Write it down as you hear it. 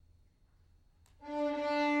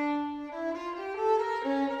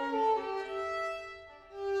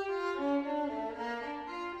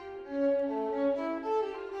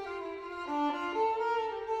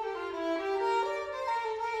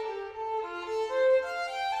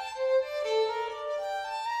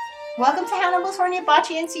Welcome to Hannibal's Horny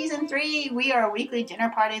Hibachi in Season 3. We are a weekly dinner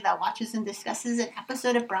party that watches and discusses an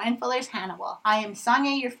episode of Bryan Fuller's Hannibal. I am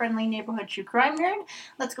Sonya, your friendly neighborhood true crime nerd.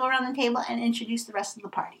 Let's go around the table and introduce the rest of the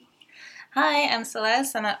party. Hi, I'm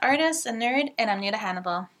Celeste. I'm an artist, a nerd, and I'm new to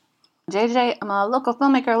Hannibal. JJ, I'm a local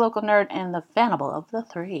filmmaker, local nerd, and the Hannibal of the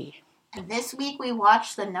three. This week we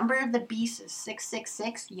watched The Number of the Beast is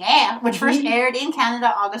 666, which first aired in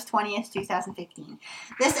Canada August 20th, 2015.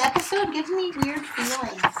 This episode gives me weird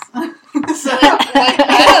feelings.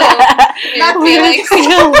 Not weird feelings.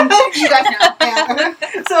 You guys know. Yeah.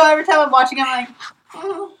 So every time I'm watching, I'm like,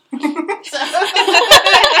 because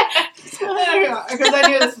I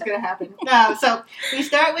knew this was going to happen. So we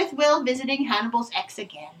start with Will visiting Hannibal's ex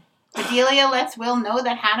again. Bedelia lets Will know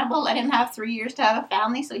that Hannibal let him have 3 years to have a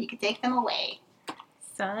family so he could take them away.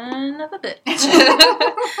 Son of a bitch.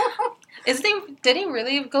 Did he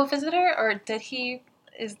really go visit her, or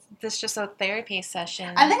is this just a therapy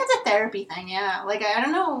session? I think it's a therapy thing, yeah. Like, I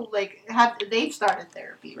don't know, like, they've started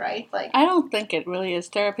therapy, right? Like, I don't think it really is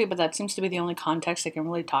therapy, but that seems to be the only context they can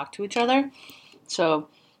really talk to each other. So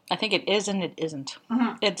I think it is and it isn't.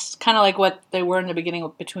 Mm-hmm. It's kind of like what they were in the beginning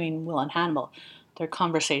between Will and Hannibal. Their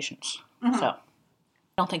conversations. Mm-hmm. So I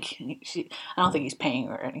don't think he's paying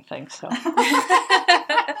her or anything. So,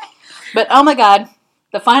 but oh my God,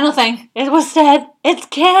 the final thing, it was said, it's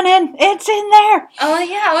canon, it's in there. Oh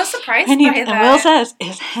yeah, I was surprised by that. And Will says,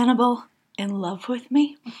 "Is Hannibal in love with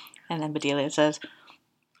me?" And then Bedelia says,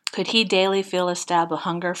 "Could he daily feel a stab of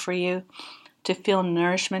hunger for you, to feel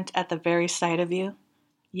nourishment at the very sight of you?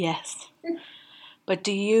 Yes. But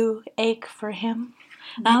do you ache for him?"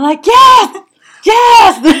 And I'm like, yes!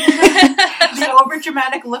 Yes! The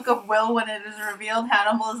overdramatic look of Will when it is revealed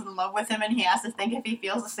Hannibal is in love with him and he has to think if he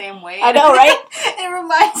feels the same way. I know, right? It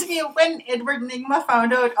reminds me of when Edward Nygma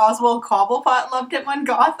found out Oswald Cobblepot loved him on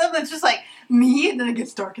Gotham. It's just like, me, and then it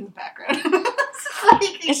gets dark in the background.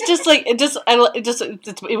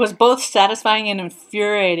 It was both satisfying and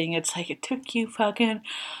infuriating. It's like, it took you fucking,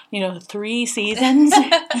 3 seasons.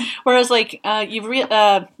 Whereas, like,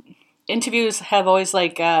 interviews have always,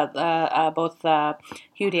 like, both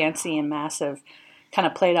Hugh Dancy and Massive kind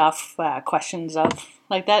of played off questions of,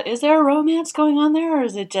 like, that. Is there a romance going on there, or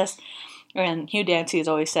is it just... And Hugh Dancy has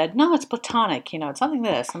always said, no, it's platonic, it's something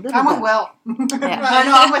this. I'm with Will. Yeah. I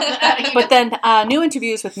know, I'm with that. But then new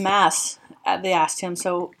interviews with Mass, they asked him,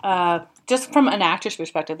 so just from an actor's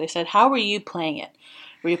perspective, they said, how were you playing it?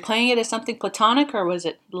 Were you playing it as something platonic, or was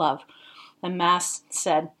it love? And Mass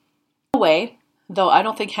said, no way. Though I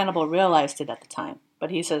don't think Hannibal realized it at the time.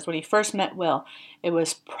 But he says when he first met Will, it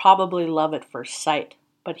was probably love at first sight.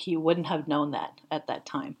 But he wouldn't have known that at that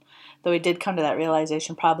time. Though he did come to that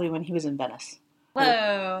realization probably when he was in Venice.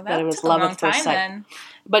 Whoa, that was love at first sight. Then.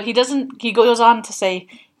 But he goes on to say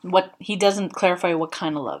he doesn't clarify what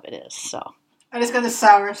kind of love it is, so. I just got the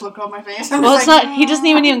sourest look on my face. He doesn't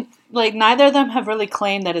even, like, neither of them have really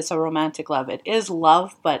claimed that it's a romantic love. It is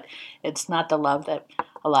love, but it's not the love that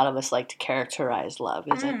a lot of us like to characterize love.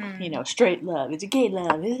 Is it, straight love? Is it gay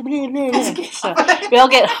love? Is it blah, blah, blah. So we all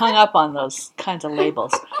get hung up on those kinds of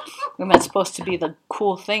labels. And that's supposed to be the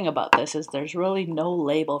cool thing about this, is there's really no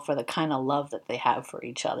label for the kind of love that they have for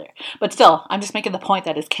each other. But still, I'm just making the point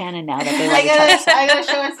that it's canon now that they love each other. I gotta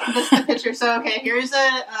show us the picture. So, okay, here's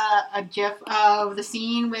a gif of the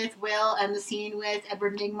scene with Will and the scene with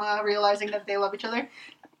Edward Nygma realizing that they love each other.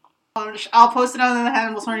 I'll post it on the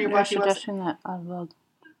Hannibal's Horny Hibachi website. Suggestion that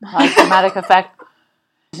dramatic effect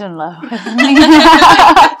is in love.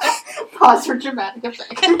 Pause for dramatic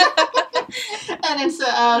effect. And it's okay.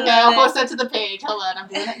 I'll post that to the page. Hold on, I'm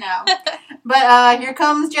doing it now. But here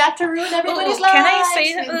comes Jack to ruin everybody's lives. Can I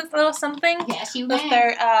say a little something? Yes, you With may.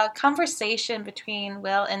 their conversation between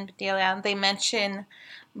Will and Bedelia, they mention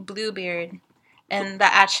Bluebeard, and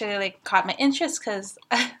that actually caught my interest because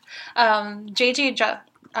JJ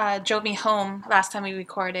drove me home last time we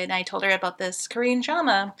recorded, and I told her about this Korean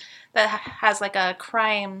drama that has a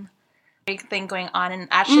crime thing going on, and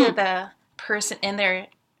actually the person in there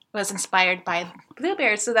was inspired by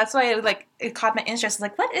Bluebeard, so that's why it caught my interest.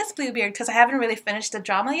 What is Bluebeard? Because I haven't really finished the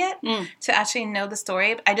drama yet to actually know the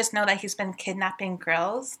story. I just know that he's been kidnapping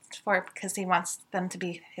girls because he wants them to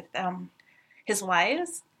be his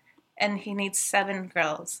wives, and he needs 7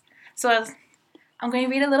 girls. So I'm going to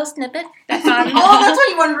read a little snippet. That's that's what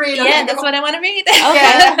you want to read. Okay, yeah, that's what I want to read. Okay.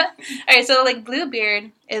 All right, so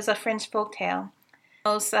Bluebeard is a French folktale. The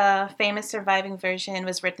most famous surviving version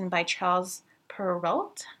was written by Charles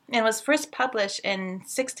Perrault and was first published in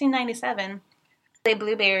 1697.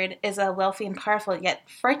 Bluebeard is a wealthy and powerful yet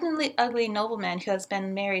frighteningly ugly nobleman who has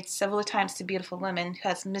been married several times to beautiful women who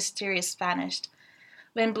has mysteriously vanished.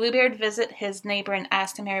 When Bluebeard visits his neighbor and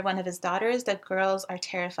asks to marry one of his daughters, the girls are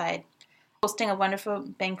terrified. Hosting a wonderful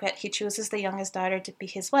banquet, he chooses the youngest daughter to be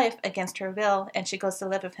his wife against her will, and she goes to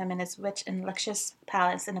live with him in his rich and luxurious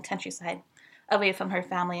palace in the countryside, away from her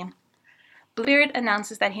family. Bluebeard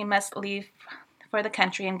announces that he must leave for the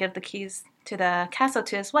country and give the keys to the castle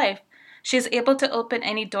to his wife. She is able to open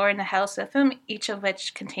any door in the house with him, each of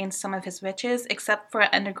which contains some of his riches, except for an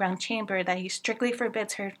underground chamber that he strictly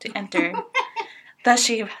forbids her to enter. Thus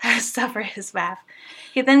she suffers his wrath.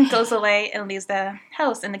 He then goes away and leaves the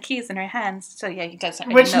house and the keys in her hands. So yeah, you guys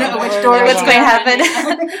already know which door what's going to happen.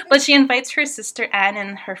 happen. But she invites her sister Anne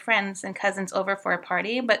and her friends and cousins over for a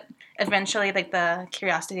party. But eventually, the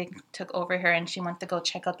curiosity took over her, and she went to go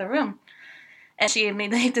check out the room. And she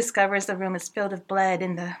immediately discovers the room is filled with blood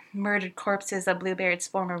and the murdered corpses of Bluebeard's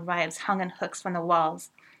former wives hung on hooks from the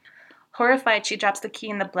walls. Horrified, she drops the key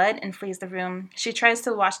in the blood and flees the room. She tries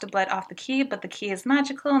to wash the blood off the key, but the key is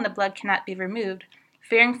magical and the blood cannot be removed.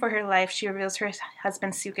 Fearing for her life, she reveals her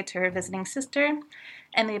husband's secret to her visiting sister,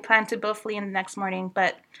 and they plan to both flee in the next morning,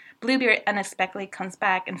 but Bluebeard unexpectedly comes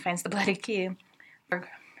back and finds the bloody key.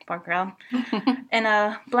 Poor girl. In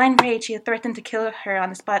a blind rage, he threatened to kill her on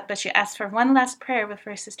the spot, but she asks for one last prayer with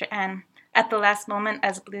her sister Anne. At the last moment,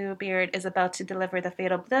 as Bluebeard is about to deliver the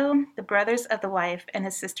fatal blow, the brothers of the wife and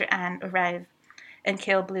his sister Anne arrive and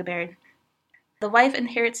kill Bluebeard. The wife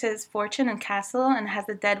inherits his fortune and castle and has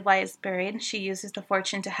the dead wives buried. She uses the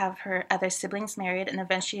fortune to have her other siblings married and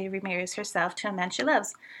eventually remarries herself to a man she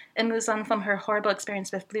loves and moves on from her horrible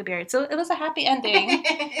experience with Bluebeard. So it was a happy ending,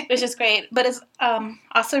 which is great. But it's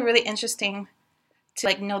also really interesting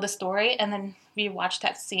to know the story and then rewatch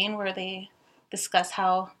that scene where they discuss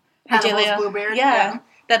how Bluebeard. Yeah.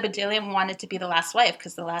 that Bedelia wanted to be the last wife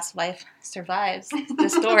because the last wife survives the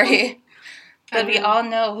story. But we all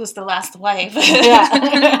know who's the last wife.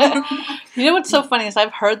 Yeah. You know what's so funny is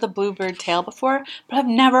I've heard the Bluebeard tale before, but I've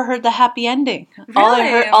never heard the happy ending.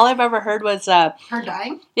 Really? All I've ever heard was her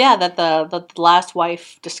dying. Yeah, that the last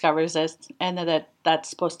wife discovers this, and that's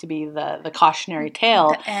supposed to be the cautionary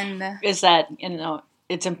tale. The end. Is that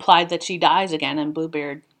it's implied that she dies again, and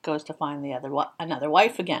Bluebeard goes to find another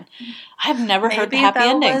wife again. I've never heard the happy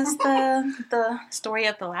ending. Maybe that was the story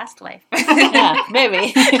of the last wife. Yeah,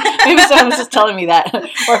 maybe. Maybe someone was just telling me that.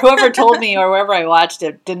 Or whoever told me or wherever I watched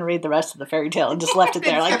it didn't read the rest of the fairy tale and just left it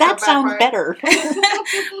there. Like, that sounds better. But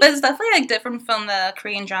it's definitely different from the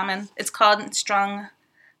Korean drama. It's called Strong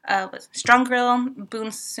Girl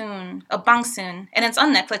Bongsoon. And it's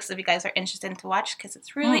on Netflix if you guys are interested to watch because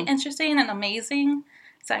it's really interesting and amazing.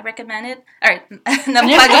 So I recommend it. All right, enough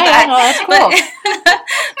that. No, that's cool.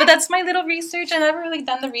 But that's my little research. I've never really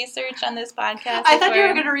done the research on this podcast. I thought you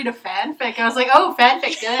were going to read a fanfic. I was like, oh,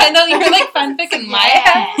 fanfic, good. I know, you were like fanfic in my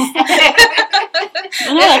house.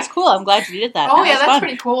 No, that's cool. I'm glad you did that. Oh, yeah, that's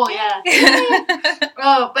pretty cool, yeah.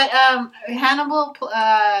 But Hannibal,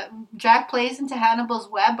 Jack plays into Hannibal's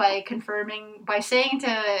web by saying to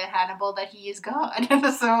Hannibal that he is God.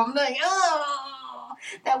 So I'm like, oh,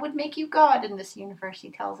 that would make you God in this universe, he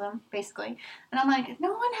tells him, basically. And I'm like, no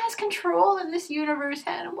one has control in this universe.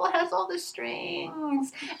 Hannibal has all the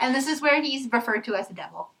strings. And this is where he's referred to as the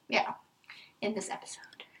devil. Yeah. In this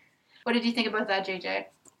episode. What did you think about that, JJ?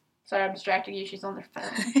 Sorry, I'm distracting you. She's on the phone.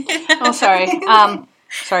 Oh, sorry.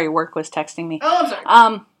 Sorry, work was texting me. Oh, I'm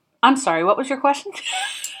sorry. I'm sorry. What was your question?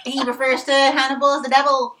 He refers to Hannibal as the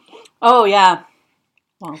devil. Oh, yeah.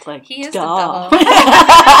 Well, it's like, he is duh. the devil.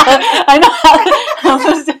 I know.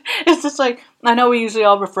 It's just like, I know we usually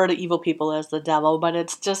all refer to evil people as the devil, but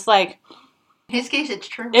it's just like, in his case, it's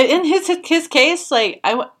true. In his case,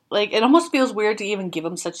 it almost feels weird to even give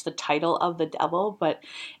him such the title of the devil, but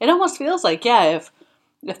it almost feels like, yeah,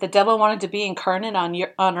 if the devil wanted to be incarnate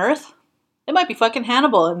on Earth, it might be fucking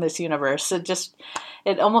Hannibal in this universe.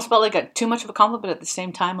 It almost felt like too much of a compliment, but at the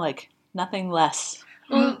same time, like, nothing less.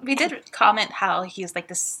 Well, we did comment how he's like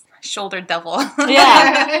this shoulder devil.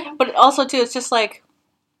 Yeah, but also, too, it's just like,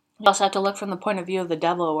 you also have to look from the point of view of the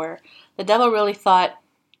devil, where the devil really thought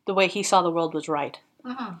the way he saw the world was right.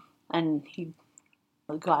 Uh-huh. And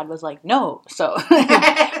God was like, no, so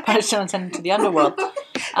punished him and sent him to the underworld. No,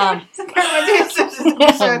 no.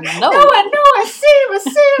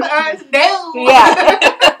 Yeah.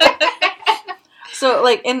 So,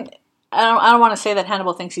 like, and I don't want to say that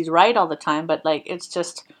Hannibal thinks he's right all the time, but, like, it's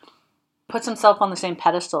just puts himself on the same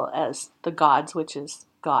pedestal as the gods, which is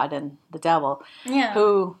God and the devil,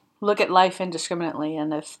 who look at life indiscriminately,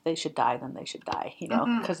 and if they should die, then they should die,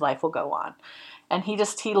 because life will go on. And he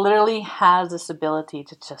literally has this ability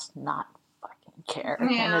to just not fucking care.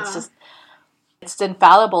 Yeah. And it's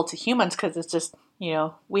infallible to humans, because it's just,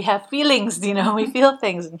 we have feelings, we feel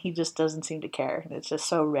things, and he just doesn't seem to care. And it's just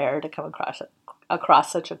so rare to come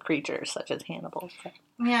across such a creature such as Hannibal. So.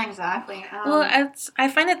 Yeah, exactly. I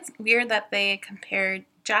find it weird that they compared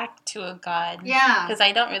Jack to a god. Yeah. Because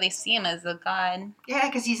I don't really see him as a god. Yeah,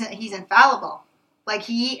 because he's infallible. Like,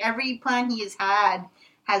 every plan he has had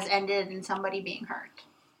has ended in somebody being hurt.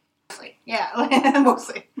 Mostly. Yeah,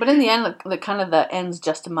 mostly. But in the end, the ends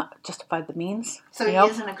justified the means. So he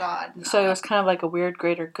isn't a god. No. So it was kind of like a weird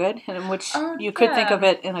greater good, in which you could think of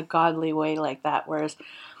it in a godly way like that, whereas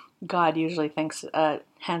God usually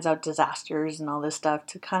hands out disasters and all this stuff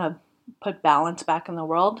to kind of put balance back in the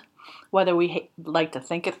world. Whether we like to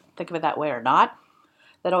think of it that way or not,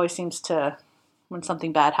 that always seems to, when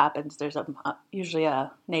something bad happens, there's usually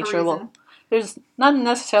a nature there's not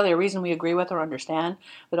necessarily a reason we agree with or understand,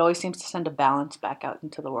 but it always seems to send a balance back out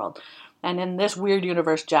into the world. And in this weird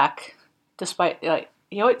universe, Jack, despite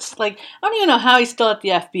it's like, I don't even know how he's still at the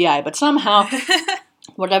FBI, but somehow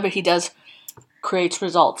whatever he does creates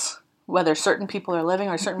results, whether certain people are living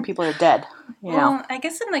or certain people are dead. Well, I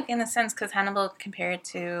guess in a sense, because Hannibal compared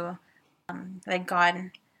to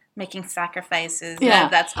God making sacrifices. Yeah,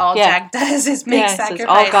 that's all Jack does is make sacrifices.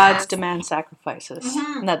 All gods demand sacrifices,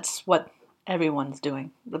 mm-hmm. and that's what everyone's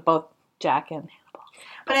doing. Both Jack and Hannibal.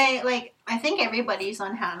 But I think everybody's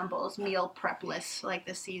on Hannibal's meal prep list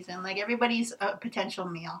this season. Like, everybody's a potential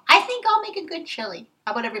meal. I think I'll make a good chili.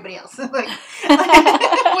 How about everybody else? What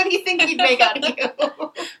do you think he'd make out of you?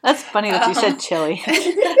 That's funny that you said chili.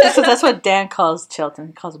 So that's what Dan calls Chilton.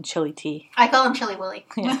 He calls him chili tea. I call him Chili Willy.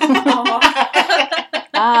 Yeah.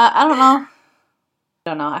 I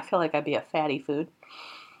don't know. I feel like I'd be a fatty food.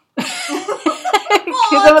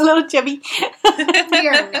 Because I'm a little chubby.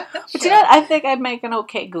 Weird. But I think I'd make an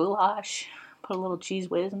okay goulash. Put a little cheese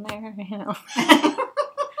whiz in there,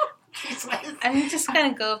 I'm just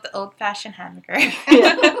going to go with the old-fashioned hamburger.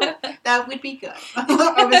 Yeah. That would be good.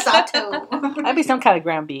 Or risotto. That'd be some kind of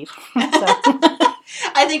ground beef. So.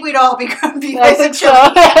 I think we'd all be ground beef. I think so.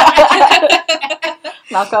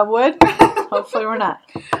 Knock on wood. Hopefully we're not.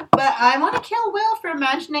 But I want to kill Will for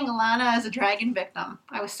imagining Alana as a dragon victim.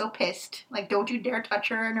 I was so pissed. Don't you dare touch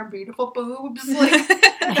her and her beautiful boobs.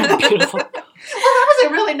 Beautiful. Well, that was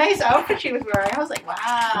a really nice outfit she was wearing. I was like,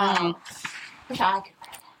 wow. Wish I could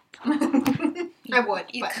wear that. I would.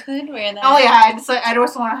 You could wear that. Oh yeah, I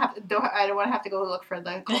don't want to have to go look for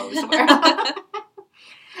the clothes to wear.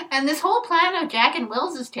 And this whole plan of Jack and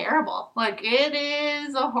Will's is terrible. It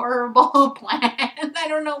is a horrible plan. I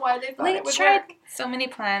don't know why they thought it would work. So many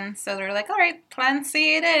plans, so they're like, all right, plan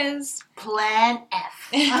C it is. Plan F.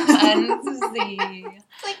 Plan Z.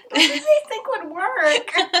 What did they think would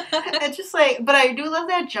work? It's just but I do love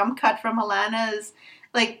that jump cut from Alana's,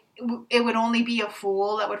 it would only be a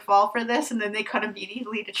fool that would fall for this, and then they cut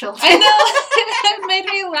immediately to children. I know. It made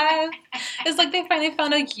me laugh. It's like they finally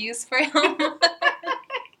found a use for him.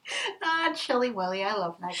 Chili Willy, I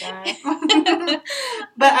love that guy.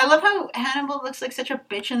 But I love how Hannibal looks like such a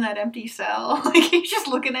bitch in that empty cell. He's just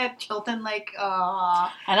looking at Chilton aww.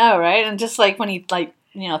 I know, right? And just when he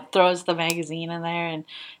throws the magazine in there, and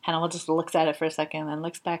Hannibal just looks at it for a second and then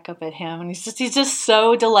looks back up at him, and he's just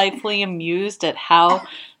so delightfully amused at how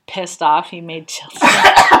pissed off he made Chilton.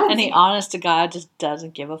 And he, honest to God, just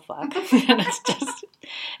doesn't give a fuck. And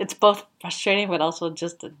it's both frustrating but also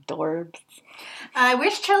just adorable. I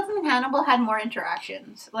wish Chilton and Hannibal had more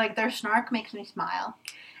interactions. Their snark makes me smile.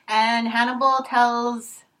 And Hannibal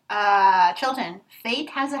tells Chilton, fate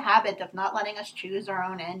has a habit of not letting us choose our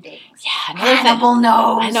own endings. Yeah, Hannibal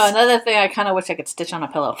knows. I know, another thing I kind of wish I could stitch on a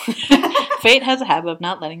pillow. Fate has a habit of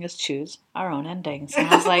not letting us choose our own endings. And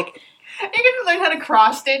I was like... You're going to learn how to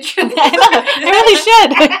cross-stitch. I know, I really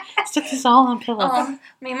should. Stitch this all on pillows.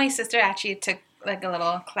 Me and my sister actually took a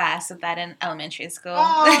little class of that in elementary school.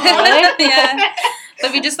 Oh, really? Yeah.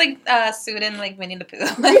 So we just sewed in Winnie the Pooh.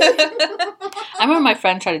 I remember my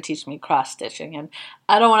friend tried to teach me cross stitching, and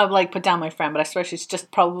I don't want to put down my friend, but I swear she's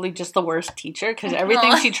probably the worst teacher, because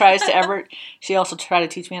everything she tries to she also tried to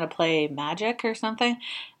teach me how to play magic or something,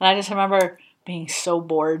 and I just remember being so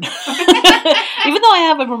bored. Even though I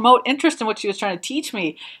have a remote interest in what she was trying to teach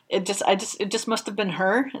me, it just must have been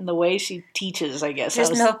her and the way she teaches, I guess.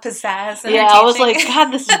 There's no pizzazz in her I was teaching. like,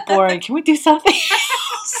 God, this is boring. Can we do something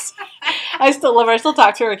else? I still love her. I still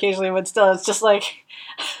talk to her occasionally, but still, it's just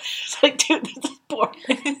dude, this is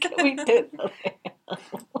boring. Can we do something else?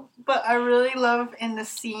 But I really love in the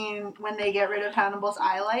scene when they get rid of Hannibal's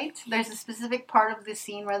eyelight. There's a specific part of the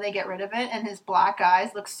scene where they get rid of it, and his black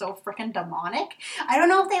eyes look so freaking demonic. I don't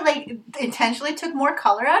know if they intentionally took more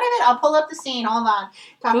color out of it. I'll pull up the scene. Hold on.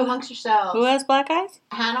 Talk amongst yourselves. Who has black eyes?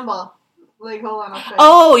 Hannibal. Like, hold on, I'll show you.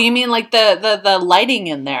 Oh, you mean like the lighting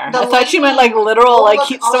in there? The I thought you meant lighting. like literal, Oh, like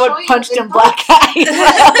look, I'll show someone you punched the in black inputs. eyes.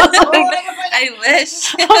 I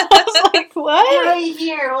wish. I was like, what? Right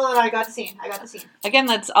here. Hold on, I got the scene. Again,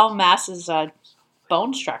 that's all Mass's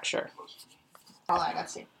bone structure. Hold on, I got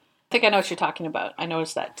the scene. I think I know what you're talking about. I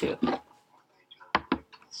noticed that too.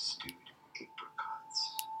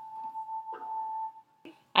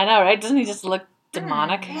 I know, right? Doesn't he just look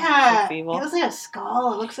demonic? Yeah. Look It evil? was like a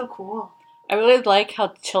skull. It looks so cool. I really like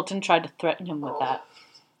how Chilton tried to threaten him with that.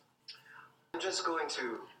 I'm just going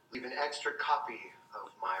to leave an extra copy of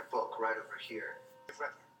my book right over here. I've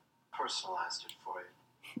rather personalized it for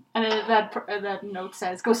you. And then that note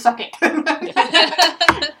says, "Go suck it."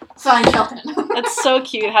 Signed, Shelton. That's so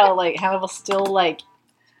cute how like Hannibal's still like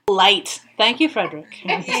light. Thank you, Frederick.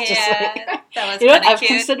 It's just like, That was you know what? I've cute.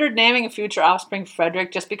 considered naming a future offspring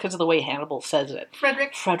Frederick just because of the way Hannibal says it.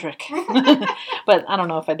 Frederick. But I don't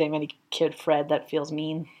know if I'd name any kid Fred. That feels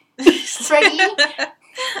mean. Freddie.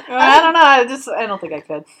 I don't know. I don't think I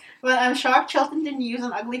could. Well, I'm shocked Chilton didn't use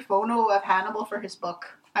an ugly photo of Hannibal for his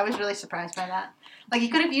book. I was really surprised by that. Like, he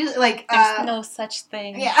could have used, like... There's no such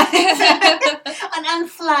thing. Yeah. An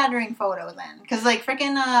unflattering photo, then. Because, like,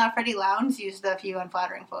 frickin' Freddie Lowndes used a few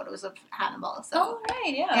unflattering photos of Hannibal, so... Oh,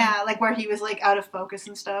 right, yeah. Yeah, like, where he was, like, out of focus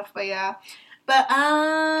and stuff, but yeah. But,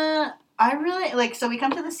 I really... Like, so we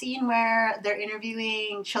come to the scene where they're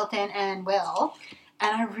interviewing Chilton and Will...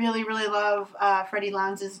 And I really, really love Freddie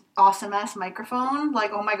Lowndes' awesome-ass microphone. Like,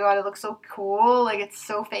 oh my god, it looks so cool. Like, it's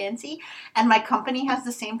so fancy. And my company has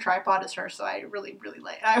the same tripod as her, so I really, really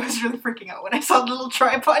like it. I was really freaking out when I saw the little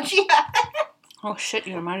tripod she had. Oh shit,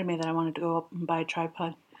 you reminded me that I wanted to go up and buy a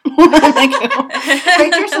tripod. Thank you.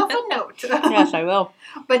 Write yourself a note. Yes, I will.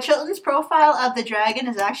 But Chilton's profile of the dragon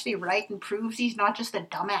is actually right and proves he's not just a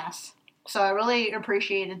dumbass. So I really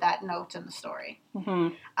appreciated that note in the story. Mm-hmm.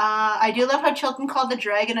 I do love how Chilton called the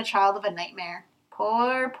dragon a child of a nightmare.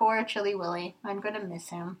 Poor Chilly Willy. I'm going to miss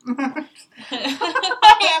him. I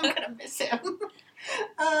am going to miss him.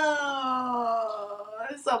 Oh,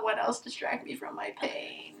 someone else distract me from my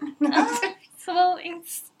pain. So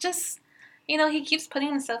it's just, he keeps putting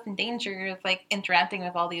himself in danger of, like, interacting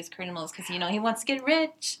with all these criminals because, he wants to get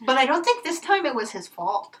rich. But I don't think this time it was his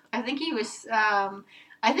fault. I think he was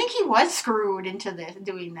screwed into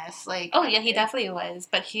doing this. Like, Oh, yeah, he definitely was.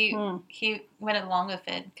 But he went along with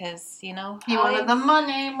it because, he wanted the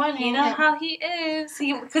money. You know how he is.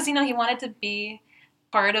 Because, he wanted to be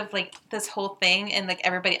part of, like, this whole thing and, like,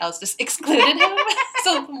 everybody else just excluded him.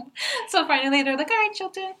 So finally they're like, all right,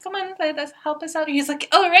 Chilton, come on, help us out. And he's like,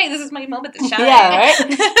 oh, right, this is my moment to shine. Yeah, right?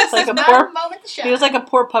 It's like moment to shine. He was like a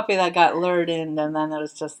poor puppy that got lured in, and then it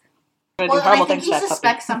was just... Well, I think he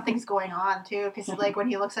suspects something's going on, too, because, like, when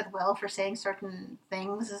he looks at Will for saying certain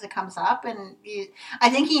things as it comes up, and I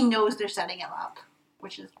think he knows they're setting him up,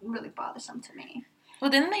 which is really bothersome to me.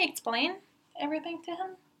 Well, didn't they explain everything to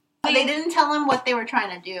him? They didn't tell him what they were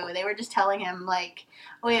trying to do. They were just telling him, like,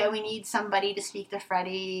 oh, yeah, we need somebody to speak to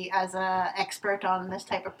Freddie as an expert on this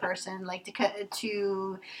type of person, like,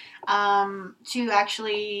 to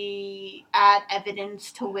actually add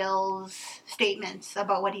evidence to Will's statements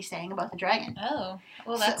about what he's saying about the dragon. Oh,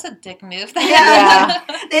 well, that's a dick move. Yeah.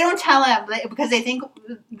 They don't tell him because they think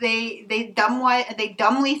they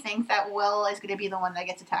dumbly think that Will is going to be the one that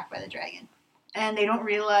gets attacked by the dragon. And they don't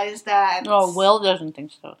realize that... Oh, Will doesn't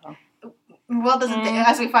think so, though. Will doesn't think...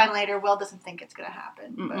 As we find later, Will doesn't think it's going to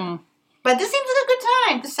happen. But this seems like a good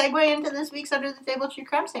time to segue into this week's Under the Table True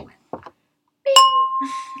Crime segment.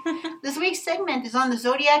 Bing! This week's segment is on the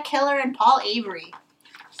Zodiac Killer and Paul Avery.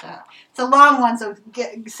 So, it's a long one, so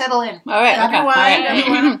settle in. All right,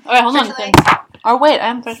 Everyone. All right, hold on. Oh, wait, I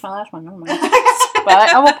haven't finished my last one. Never mind.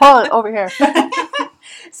 But I will pull it over here.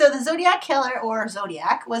 So the Zodiac Killer, or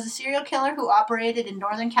Zodiac, was a serial killer who operated in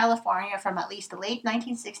Northern California from at least the late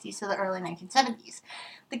 1960s to the early 1970s.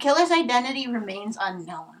 The killer's identity remains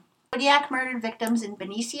unknown. Zodiac murdered victims in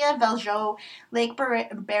Benicia, Valjean, Lake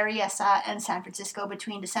Berryessa, and San Francisco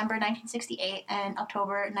between December 1968 and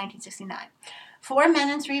October 1969. 4 men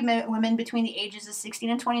and 3 women between the ages of 16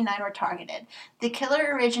 and 29 were targeted. The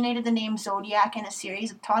killer originated the name Zodiac in a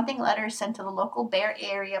series of taunting letters sent to the local Bay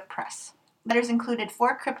Area press. Letters included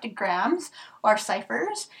 4 cryptograms, or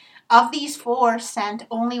ciphers. Of these 4 sent,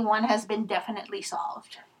 only 1 has been definitely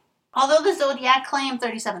solved. Although the Zodiac claimed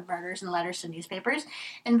 37 murders and letters to newspapers,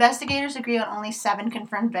 investigators agree on only 7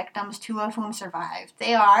 confirmed victims, 2 of whom survived.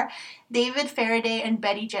 They are David Faraday and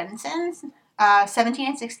Betty Jensen, 17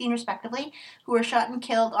 and 16 respectively, who were shot and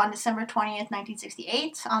killed on December 20th,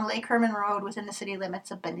 1968, on Lake Herman Road within the city limits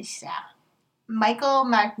of Benicia. Michael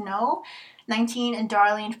Magno, 19, and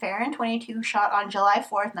Darlene Farron, 22, shot on July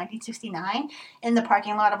 4th, 1969, in the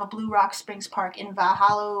parking lot of a Blue Rock Springs Park in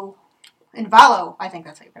Valo, I think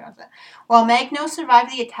that's how you pronounce it. While Magno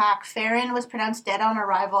survived the attack, Farron was pronounced dead on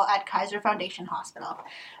arrival at Kaiser Foundation Hospital.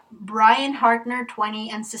 Brian Hartner, 20,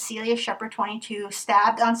 and Cecilia Shepard, 22,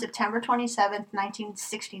 stabbed on September 27,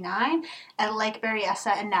 1969, at Lake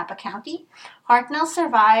Berryessa in Napa County. Hartnell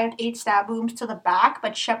survived 8 stab wounds to the back,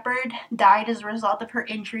 but Shepard died as a result of her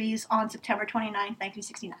injuries on September 29,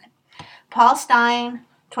 1969. Paul Stein,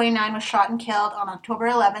 29, was shot and killed on October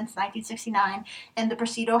 11th, 1969, in the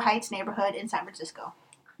Presidio Heights neighborhood in San Francisco.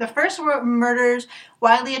 The first murders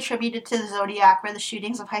widely attributed to the Zodiac were the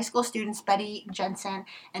shootings of high school students Betty Jensen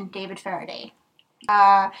and David Faraday.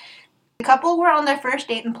 The couple were on their first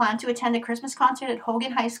date and planned to attend a Christmas concert at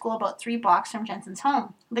Hogan High School about 3 blocks from Jensen's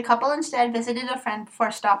home. The couple instead visited a friend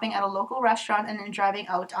before stopping at a local restaurant and then driving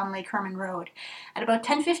out on Lake Herman Road. At about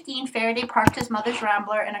 10:15, Faraday parked his mother's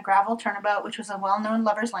Rambler in a gravel turnabout, which was a well-known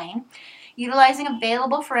lover's lane. Utilizing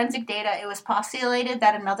available forensic data, it was postulated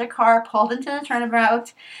that another car pulled into the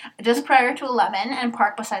turnabout just prior to 11 and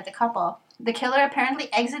parked beside the couple. The killer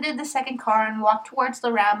apparently exited the second car and walked towards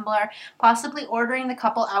the Rambler, possibly ordering the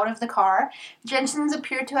couple out of the car. Jensen's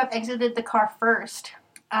appeared to have exited the car first.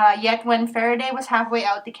 Yet when Faraday was halfway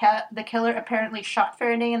out, the killer apparently shot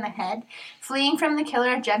Faraday in the head. Fleeing from the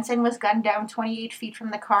killer, Jensen was gunned down 28 feet from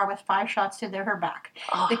the car with 5 shots to her back.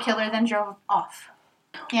 The killer then drove off.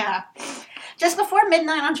 Yeah. Just before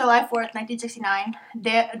midnight on July 4th, 1969,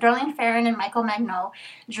 Darlene Farron and Michael Magno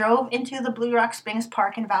drove into the Blue Rock Springs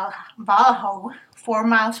Park in Vallejo, 4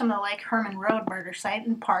 miles from the Lake Herman Road murder site,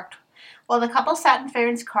 and parked. While the couple sat in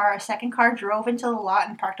Farron's car, a second car drove into the lot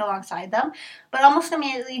and parked alongside them, but almost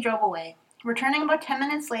immediately drove away. Returning about 10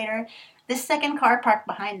 minutes later, this second car parked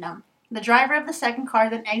behind them. The driver of the second car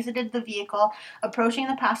then exited the vehicle, approaching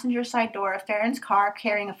the passenger side door of Farron's car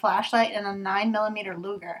carrying a flashlight and a 9mm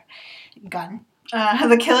Luger gun.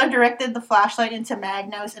 The killer directed the flashlight into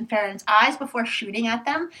Magno's and Farron's eyes before shooting at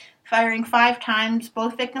them, firing 5 times.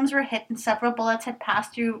 Both victims were hit and several bullets had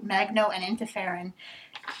passed through Magno and into Farron.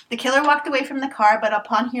 The killer walked away from the car, but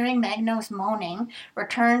upon hearing Magno's moaning,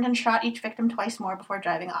 returned and shot each victim twice more before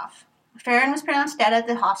driving off. Farron was pronounced dead at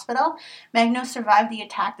the hospital. Magno survived the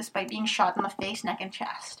attack despite being shot in the face, neck, and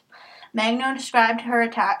chest. Magno described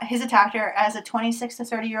his attacker as a 26 to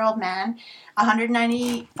 30-year-old man,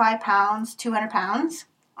 195 pounds, 200 pounds,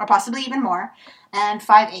 or possibly even more, and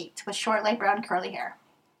 5'8", with short light brown curly hair,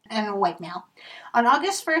 and a white male. On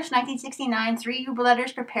August 1st, 1969, 3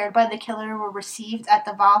 letters prepared by the killer were received at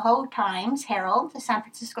the Vallejo Times-Herald, the San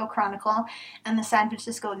Francisco Chronicle, and the San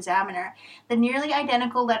Francisco Examiner. The nearly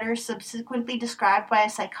identical letters, subsequently described by a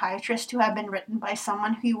psychiatrist to have been written by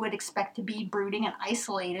someone who you would expect to be brooding and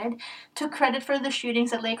isolated, took credit for the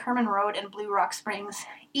shootings at Lake Herman Road and Blue Rock Springs.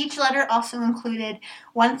 Each letter also included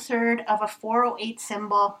 1/3 of a 408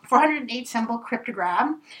 symbol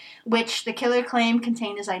cryptogram, which the killer claimed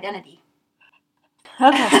contained his identity.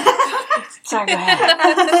 Okay. Sorry, go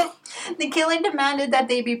ahead. The killer demanded that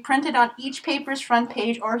they be printed on each paper's front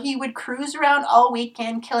page, or he would cruise around all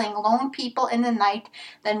weekend, killing lone people in the night,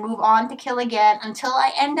 then move on to kill again, until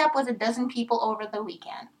I end up with 12 people over the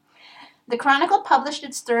weekend. The Chronicle published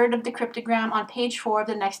its 1/3 of the cryptogram on page 4 of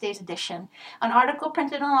the next day's edition. An article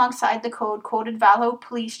printed alongside the code quoted Vallejo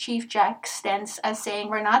Police Chief Jack Stentz as saying,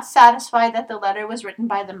 "We're not satisfied that the letter was written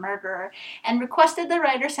by the murderer," and requested the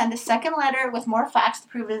writer send a second letter with more facts to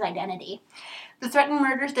prove his identity. The threatened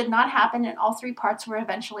murders did not happen, and all 3 parts were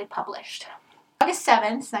eventually published. August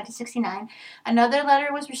 7th, 1969, another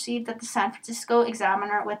letter was received at the San Francisco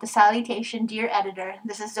Examiner with the salutation, "Dear Editor,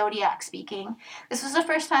 this is Zodiac speaking." This was the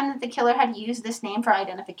first time that the killer had used this name for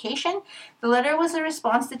identification. The letter was a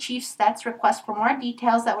response to Chief Stett's request for more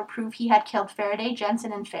details that would prove he had killed Faraday,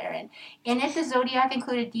 Jensen, and Farron. In it, the Zodiac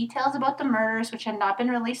included details about the murders which had not been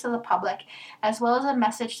released to the public, as well as a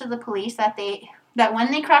message to the police that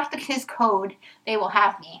when they crack his code, they will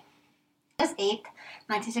have me. August 8th,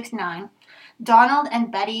 1969, Donald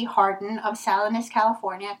and Betty Harden of Salinas,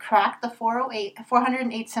 California, cracked the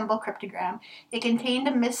 408 symbol cryptogram. It contained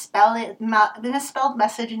a misspelled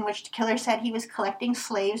message in which the killer said he was collecting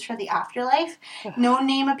slaves for the afterlife. No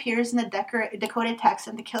name appears in the decoded text,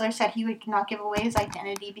 and the killer said he would not give away his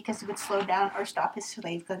identity because it would slow down or stop his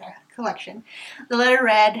slave collection. The letter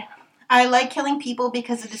read, "I like killing people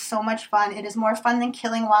because it is so much fun. It is more fun than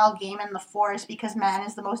killing wild game in the forest because man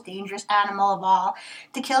is the most dangerous animal of all.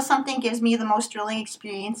 To kill something gives me the most thrilling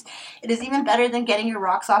experience. It is even better than getting your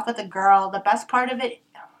rocks off with a girl. The best part of it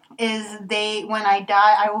is when I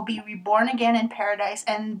die, I will be reborn again in paradise,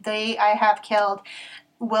 and they I have killed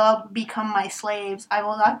will become my slaves. I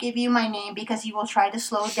will not give you my name because you will try to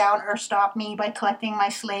slow down or stop me by collecting my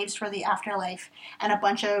slaves for the afterlife. And a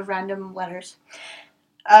bunch of random letters.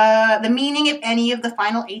 The meaning, if any, of the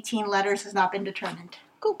final 18 letters has not been determined.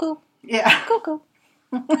 Cuckoo. Yeah. Cuckoo.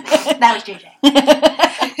 That was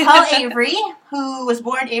JJ. Paul Avery, who was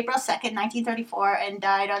born April 2nd, 1934, and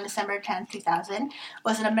died on December 10th, 2000,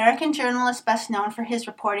 was an American journalist best known for his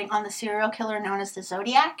reporting on the serial killer known as the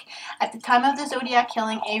Zodiac. At the time of the Zodiac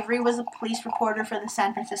killing, Avery was a police reporter for the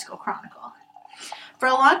San Francisco Chronicle. For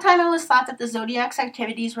a long time, it was thought that the Zodiac's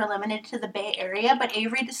activities were limited to the Bay Area, but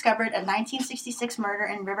Avery discovered a 1966 murder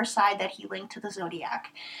in Riverside that he linked to the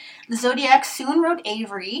Zodiac. The Zodiac soon wrote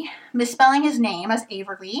Avery, misspelling his name as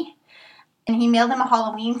Averly, and he mailed him a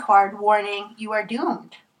Halloween card warning, "You are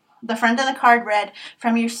doomed." The front of the card read,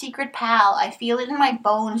 "From your secret pal, I feel it in my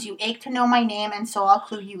bones, you ache to know my name, and so I'll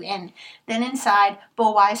clue you in." Then inside,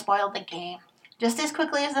 "But why spoil the game?" Just as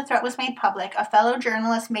quickly as the threat was made public, a fellow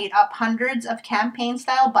journalist made up hundreds of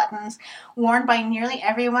campaign-style buttons worn by nearly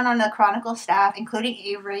everyone on the Chronicle staff, including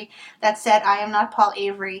Avery, that said, "I am not Paul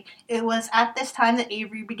Avery." It was at this time that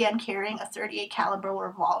Avery began carrying a .38 caliber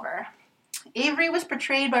revolver. Avery was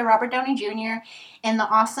portrayed by Robert Downey Jr. in the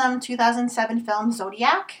awesome 2007 film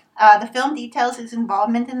Zodiac. The film details his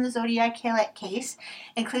involvement in the Zodiac case,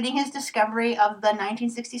 including his discovery of the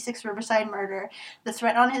 1966 Riverside murder, the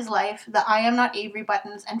threat on his life, the "I am not Avery"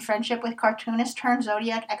 buttons, and friendship with cartoonist turned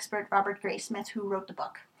Zodiac expert Robert Graysmith, who wrote the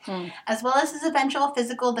book. As well as his eventual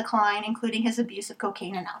physical decline, including his abuse of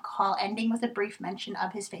cocaine and alcohol, ending with a brief mention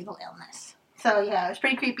of his fatal illness. So yeah, it was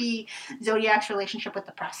pretty creepy, Zodiac's relationship with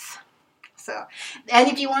the press. So, and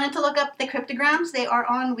if you wanted to look up the cryptograms, they are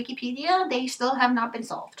on Wikipedia. They still have not been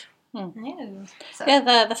solved. So.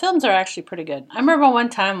 Yeah, the films are actually pretty good. I remember one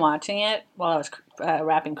time watching it while I was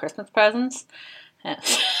wrapping Christmas presents.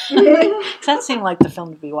 That seemed like the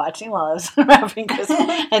film to be watching while I was wrapping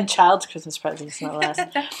Christmas and child's Christmas presents, no less.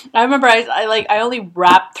 I remember I only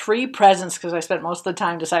wrapped 3 presents because I spent most of the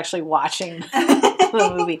time just actually watching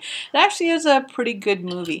the movie. It actually is a pretty good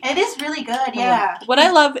movie. It is really good, yeah. What I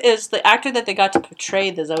love is the actor that they got to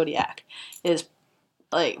portray the Zodiac is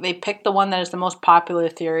like they picked the one that is the most popular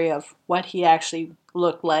theory of what he actually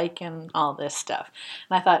looked like and all this stuff.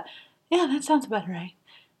 And I thought, yeah, that sounds about right.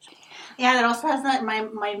 Yeah, it also has that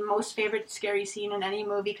my most favorite scary scene in any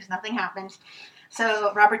movie because nothing happens.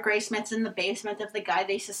 So Robert Graysmith's in the basement of the guy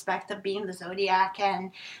they suspect of being the Zodiac,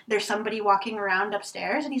 and there's somebody walking around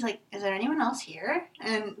upstairs, and he's like, "Is there anyone else here?"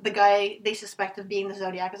 And the guy they suspect of being the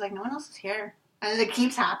Zodiac is like, "No one else is here." And it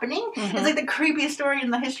keeps happening. Mm-hmm. It's like the creepiest story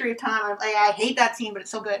in the history of time. I hate that scene, but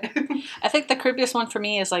it's so good. I think the creepiest one for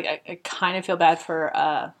me is like I kind of feel bad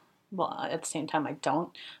for. Well, at the same time I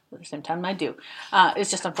don't. At the same time I do. It's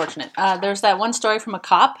just unfortunate. There's that one story from a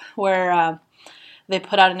cop where they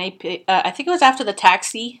put out an AP. I think it was after the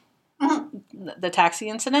taxi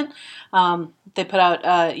incident. They put out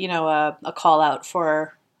a call out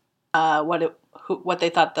for what they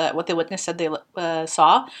thought what the witness said they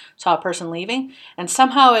saw a person leaving, and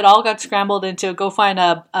somehow it all got scrambled into go find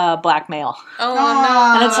a black male. Oh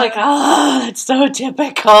no! And it's like, oh, that's so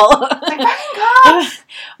typical.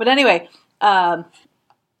 But anyway,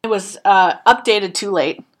 it was updated too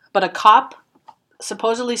late. But a cop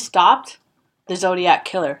supposedly stopped the Zodiac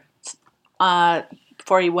killer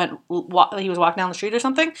before he went. He was walking down the street or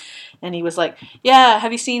something, and he was like, "Yeah,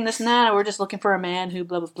 have you seen this and that? We're just looking for a man who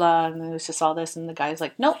blah blah blah." And it was just all this, and the guy's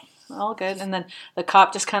like, "Nope, all good." And then the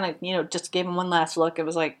cop just kind of just gave him one last look. It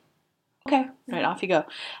was like, "Okay, right, off you go."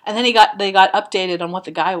 And then they got updated on what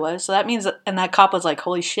the guy was. So that means and that cop was like,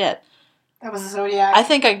 "Holy shit, that was a Zodiac." I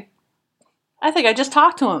think I just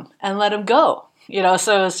talked to him and let him go.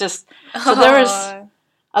 So it's just there was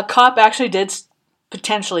a cop actually did.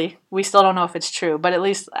 Potentially, we still don't know if it's true, but at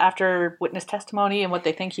least after witness testimony and what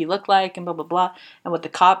they think he looked like and blah, blah, blah, and what the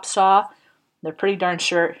cop saw, they're pretty darn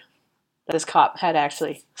sure that this cop had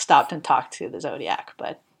actually stopped and talked to the Zodiac,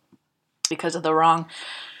 but because of the wrong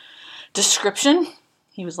description,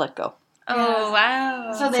 he was let go. Oh,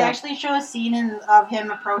 wow. So they actually show a scene of him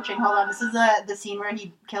approaching. Hold on, this is the scene where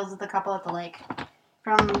he kills the couple at the lake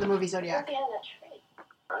from the movie Zodiac.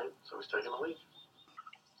 Right, so he's taking the lead.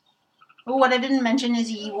 What I didn't mention is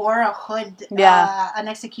he wore a hood, an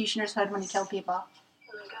executioner's hood when he killed people. Oh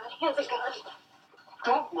my god, he has a gun.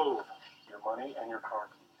 Don't move. Your money and your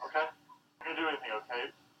car. Okay? I'm not gonna do anything, okay?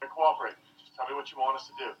 I'm gonna cooperate. Just tell me what you want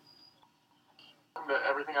us to do.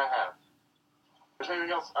 Everything I have. If there's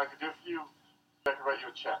anything else I could do for you, I could write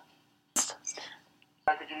you a check.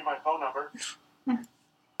 I could give you my phone number.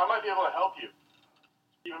 I might be able to help you.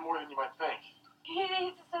 Even more than you might think. He's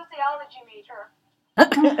a sociology major.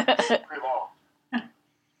 Pretty long.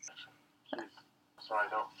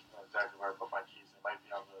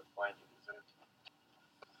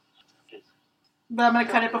 But I'm gonna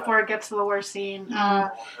cut it before it gets to the worst scene.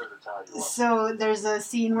 So there's a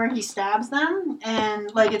scene where he stabs them,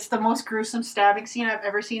 and like it's the most gruesome stabbing scene I've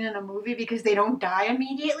ever seen in a movie because they don't die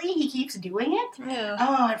immediately. He keeps doing it. Ew.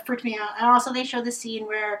 Oh, it freaked me out. And also they show the scene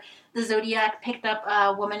where the Zodiac picked up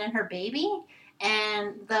a woman and her baby.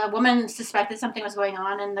 And the woman suspected something was going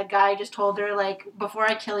on, and the guy just told her, like, before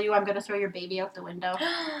I kill you, I'm going to throw your baby out the window.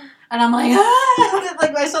 And I'm like, ah!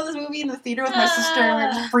 Like, I saw this movie in the theater with my sister, and we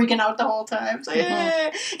were just freaking out the whole time. It's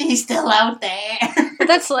like, he's still out there. But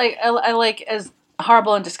that's, like, I like, as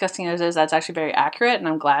horrible and disgusting as it is, that's actually very accurate, and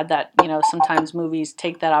I'm glad that, you know, sometimes movies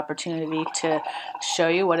take that opportunity to show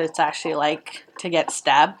you what it's actually like to get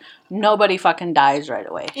stabbed. Nobody fucking dies right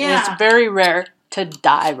away. Yeah. It's very rare to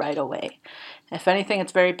die right away. If anything,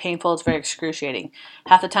 it's very painful, it's very excruciating.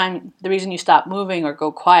 Half the time, the reason you stop moving or go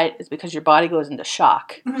quiet is because your body goes into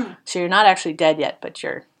shock. Mm-hmm. So you're not actually dead yet, but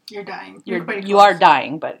you're dying. You are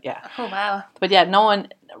dying, but yeah. Oh, wow. But yeah, no one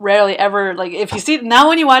rarely ever, like, if you see, now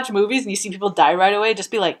when you watch movies and you see people die right away,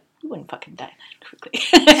 just be like, you wouldn't fucking die that quickly.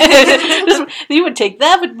 You would take,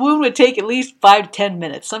 that wound would take at least 5 to 10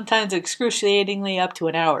 minutes, sometimes excruciatingly up to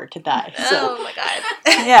an hour to die. So, Oh, my God.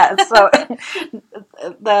 yeah, so,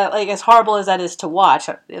 like, as horrible as that is to watch,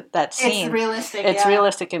 that scene. It's realistic, It's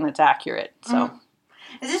realistic and it's accurate, so. Mm-hmm.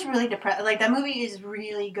 It's just really depressing. Like, that movie is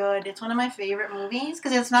really good. It's one of my favorite movies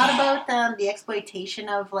because it's not about the exploitation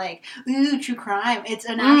of, like, ooh, true crime. It's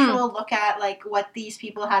an actual look at, like, what these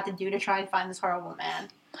people had to do to try and find this horrible man.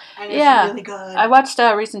 And it's really good. I watched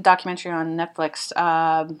a recent documentary on Netflix,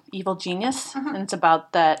 Evil Genius, and it's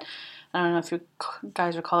about that, I don't know if you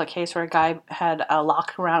guys recall a case where a guy had a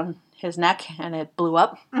lock around his neck and it blew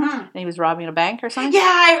up, and he was robbing a bank or something. Yeah,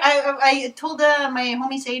 I told my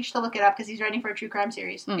homie Sage to look it up because he's writing for a true crime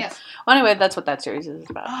series. Yes. Well, anyway, that's what that series is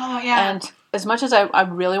about. Oh, yeah. And as much as I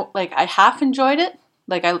really, like, I half enjoyed it,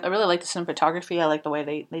 like, I really like the cinematography, I like the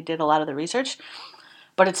way they did a lot of the research,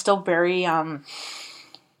 but it's still very,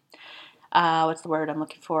 what's the word I'm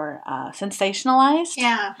looking for? Sensationalized.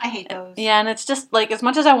 Yeah, I hate those. Yeah, and it's just, like, as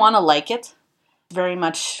much as I want to like it, very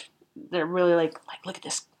much, they're really like, look at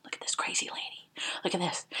this crazy lady. Look at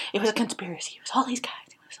this. It was a conspiracy. It was all these guys.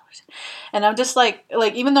 And I'm just like,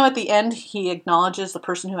 even though at the end he acknowledges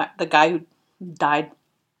the guy who died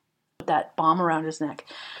with that bomb around his neck,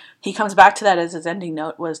 he comes back to that as his ending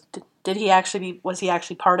note was he actually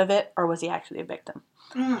part of it, or was he actually a victim?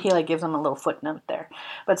 He, like, gives him a little footnote there.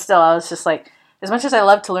 But still, I was just like, as much as I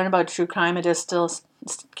love to learn about true crime, it just still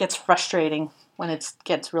gets frustrating when it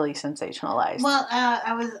gets really sensationalized. Well,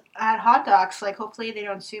 I was at Hot Docs, like, hopefully they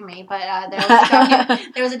don't sue me, but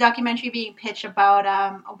there was a documentary being pitched about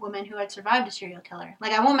a woman who had survived a serial killer.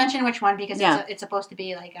 Like, I won't mention which one because it's supposed to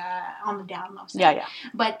be, like, on the down low side. Yeah.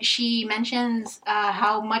 But she mentions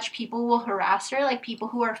how much people will harass her, like, people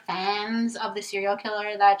who are fans of the serial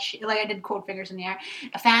killer that she, like, I did quote fingers in the air,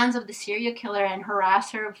 fans of the serial killer, and harass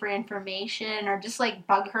her for information or just, like,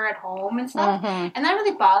 bug her at home and stuff. And that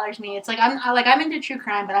really bothers me. It's like, I'm into true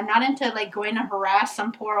crime, but I'm not into, like, going to harass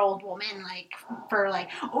some poor old woman, like, for, like,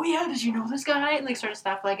 oh yeah, did you know this guy? Like, sort of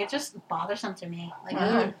stuff. Like, it's just bothersome to me.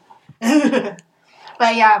 Like,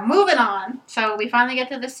 But yeah, moving on. So we finally get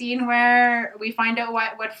to the scene where we find out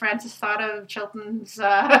what Francis thought of Chilton's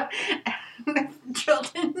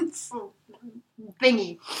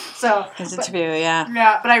thingy. So his interview, yeah.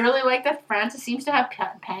 Yeah, but I really like that Francis seems to have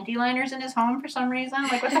panty liners in his home for some reason.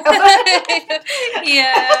 Like, what the hell?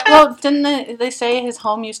 Yeah. Well, didn't they say his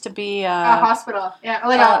home used to be a hospital? Yeah,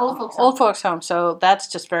 like an old folks home. Old folks home. So that's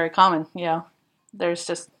just very common. You know, there's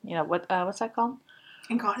just, you know, what's that called?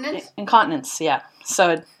 Incontinence? Incontinence, yeah. So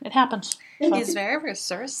it happens. So. He's very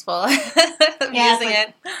resourceful Yeah, using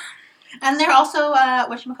it. And they're also,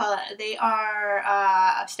 whatchamacallit, they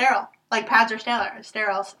are sterile. Like, pads are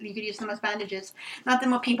sterile. You could use them as bandages. Not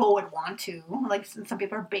than what people would want to. Like, some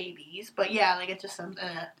people are babies. But yeah, like, it's just some,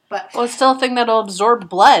 but... Well, it's still a thing that'll absorb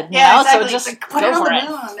blood, yeah, you know? exactly. So just like, put go it on for the it.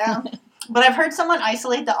 moon. Yeah. But I've heard someone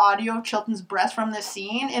isolate the audio of Chilton's breath from this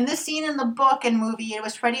scene. In this scene in the book and movie, it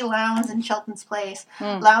was Freddie Lowndes in Chilton's place.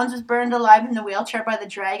 Lowndes was burned alive in the wheelchair by the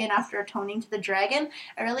dragon after atoning to the dragon.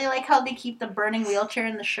 I really like how they keep the burning wheelchair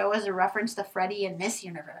in the show as a reference to Freddie in this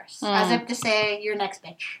universe. As if to say, you're next,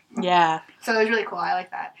 bitch. Yeah. So it was really cool. I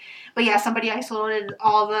like that. But yeah, somebody isolated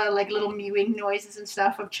all the, like, little mewing noises and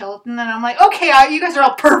stuff of Chilton, and I'm like, okay, you guys are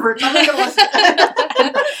all perverts. I'm not gonna listen.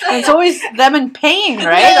 It's always them in pain,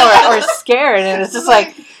 right? Yeah. Or scared, and it's just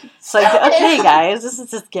like, it's like, okay, guys, this is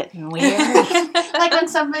just getting weird. Like when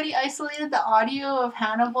somebody isolated the audio of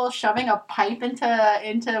Hannibal shoving a pipe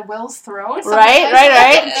into Will's throat.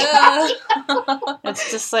 Right.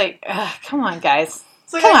 It's just like, come on, guys.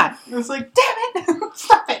 Like, come on. It was like, damn it,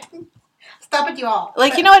 stop it. stop it, you all.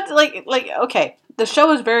 Like, you know what? Like, okay, the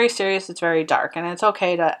show is very serious. It's very dark, and it's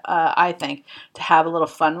okay to, I think, to have a little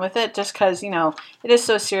fun with it, just because, you know, it is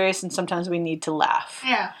so serious, and sometimes we need to laugh.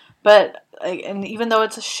 Yeah. But, like, and even though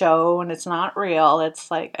it's a show and it's not real,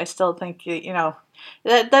 it's like, I still think, you know,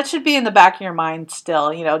 that should be in the back of your mind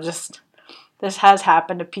still, you know, just... This has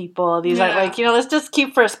happened to people. These are like, you know, let's just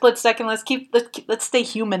keep for a split second. Let's stay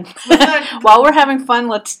human. While we're having fun,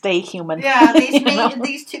 let's stay human. Yeah,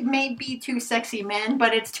 these two may be two sexy men,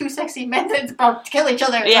 but it's two sexy men that's about to kill each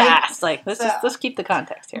other. Yeah, let's keep the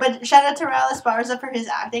context here. But shout out to Raul Esparza for his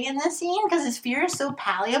acting in this scene, because his fear is so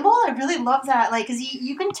palpable. I really love that. Like, because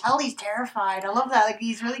you can tell he's terrified. I love that. Like,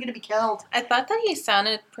 he's really going to be killed. I thought that he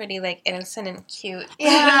sounded pretty, like, innocent and cute.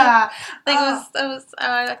 Yeah.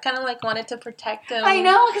 I kind of, like, wanted to protect him. I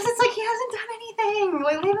know, because it's like he hasn't done anything.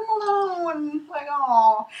 Like, leave him alone. Like,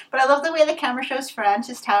 oh. But I love the way the camera shows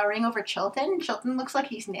Francis towering over Chilton. Chilton looks like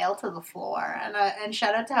he's nailed to the floor. And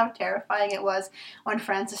shout out to how terrifying it was when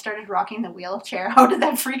Francis started rocking the wheelchair. How did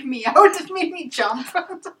that freak me out? It made me jump.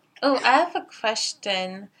 Oh, I have a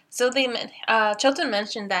question. So Chilton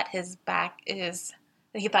mentioned that his back is...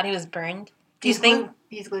 He thought he was burned. Do you think...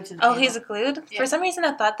 He's glued to the Oh, table. he's glued? Yeah. For some reason,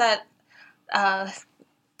 I thought that...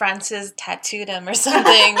 Francis tattooed him or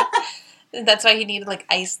something. That's why he needed, like,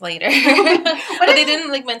 ice later. But they didn't,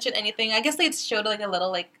 like, mention anything. I guess they showed, like, a little,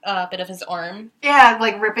 like, bit of his arm. Yeah,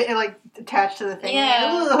 like, rip it, like, attached to the thing. Yeah.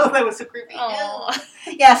 Ugh, that was so creepy. Aww.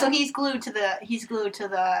 Yeah, so he's glued to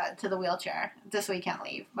the wheelchair. Just so he can't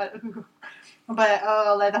leave.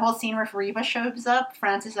 But like the whole scene where Reba shows up,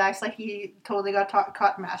 Francis acts like he totally got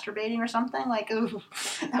caught masturbating or something. Like, ooh.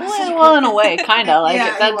 Well, in a way, kind of. Like,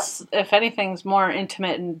 Yeah, that's, if anything's more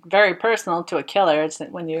intimate and very personal to a killer, it's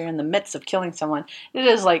when you're in the midst of killing someone. It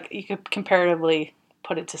is like, you could comparatively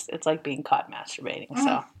put it to, it's like being caught masturbating.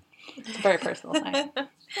 So, it's a very personal thing.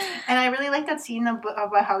 And I really like that scene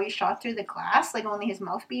about how he shot through the glass, like only his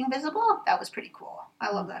mouth being visible. That was pretty cool.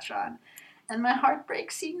 I love that shot. And my heart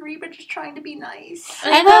breaks seeing Reba just trying to be nice.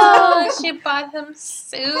 I know. She bought him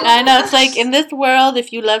soup. I know. It's like, in this world,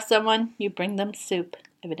 if you love someone, you bring them soup,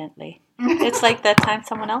 evidently. It's like that time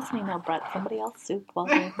someone else you know brought somebody else soup while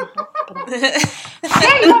they were...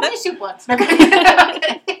 Yeah, you brought me soup once. Okay.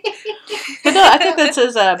 But no, I think this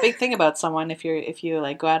is a big thing about someone. If you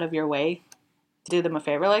like go out of your way to do them a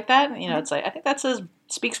favor like that, you know, it's like, I think that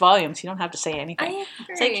speaks volumes. You don't have to say anything. I agree.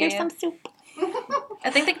 It's like, here's some soup. I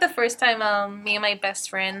think, like, the first time me and my best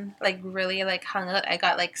friend, like, really, like, hung out, I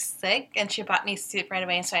got, like, sick, and she bought me soup right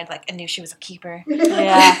away, and so I knew she was a keeper.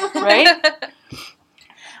 Yeah, right?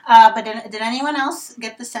 But did anyone else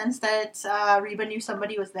get the sense that Reba knew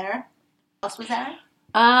somebody was there? Who else was there?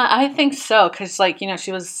 I think so, because, like, you know,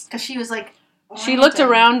 she was... Because she was, like... She looked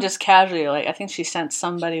around just casually, like, I think she sensed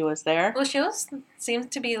somebody was there. Well, she always seems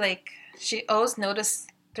to be, like, she always noticed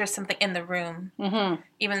there's something in the room,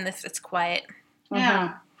 even if it's quiet.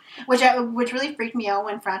 Yeah. Which really freaked me out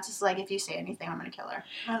when Francis was like, if you say anything, I'm going to kill her.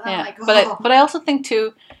 And yeah, I'm like, but I also think,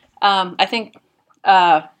 too, I think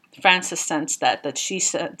Francis sensed that she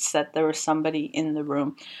sensed that there was somebody in the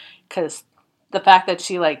room, because the fact that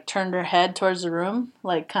she, like, turned her head towards the room,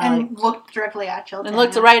 like, kind of like... looked directly at Chilton. And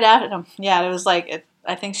looked right at him. Yeah, it was like,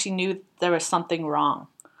 I think she knew there was something wrong.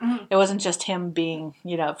 Mm-hmm. It wasn't just him being,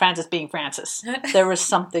 you know, Francis being Francis. There was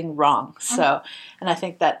something wrong. So, and I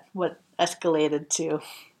think that what escalated to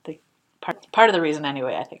the part of the reason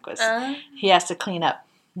anyway, I think, was he has to clean up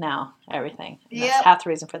now everything. And that's half the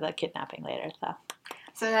reason for the kidnapping later.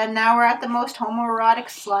 So now we're at the most homoerotic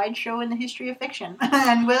slideshow in the history of fiction.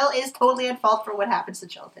 And Will is totally at fault for what happens to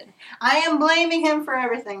Chilton. I am blaming him for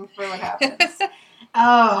everything for what happens.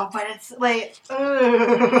 Oh, but it's like...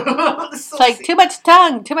 It's like, too much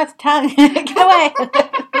tongue. Get away.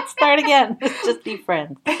 Let's start again. Let's just be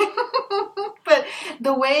friends. But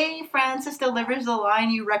the way Francis delivers the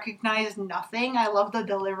line, you recognize nothing. I love the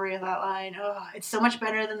delivery of that line. Oh, it's so much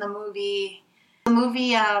better than the movie. The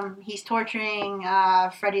movie, he's torturing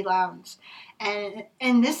Freddie Lowndes. And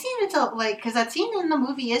in this scene, it's because that scene in the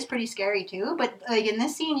movie is pretty scary too. But like in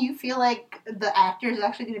this scene, you feel like the actor is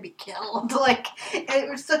actually going to be killed. Like, it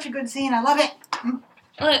was such a good scene. I love it.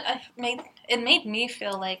 Well, it made me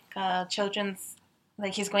feel like Chilton's,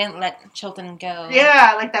 like, he's going to let Chilton go.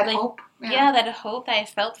 Yeah, like that hope. Yeah, that hope that I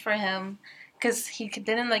felt for him, because he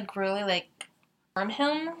didn't, like, really, like, harm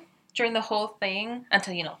him. during the whole thing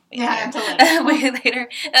until until later. way later.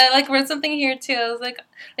 I wrote something here too. I was like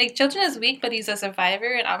Chilton is weak, but he's a survivor,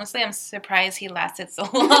 and honestly, I'm surprised he lasted so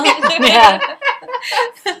long. Yeah.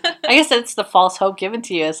 I guess it's the false hope given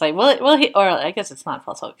to you. It's like, or I guess it's not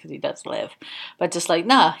false hope because he does live, but just like,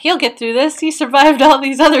 nah, he'll get through this. He survived all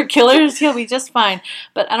these other killers. He'll be just fine.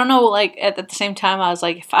 But I don't know. Like at the same time, I was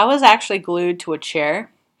like, if I was actually glued to a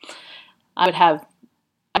chair, I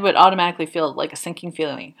would automatically feel like a sinking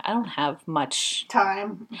feeling. I don't have much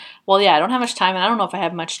time. Well, yeah, I don't have much time, and I don't know if I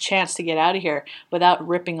have much chance to get out of here without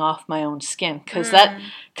ripping off my own skin.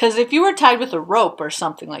 Because if you were tied with a rope or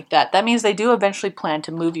something like that, that means they do eventually plan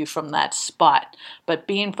to move you from that spot. But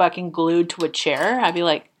being fucking glued to a chair, I'd be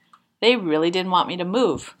like, they really didn't want me to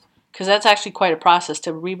move. Because that's actually quite a process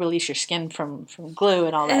to re-release your skin from glue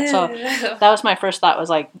and all that. So that was my first thought,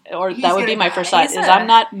 that would be my first thought, I'm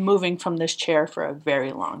not moving from this chair for a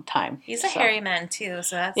very long time. He's a hairy man, too,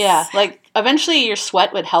 so that's... Yeah, like, eventually your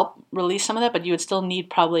sweat would help release some of that, but you would still need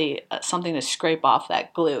probably something to scrape off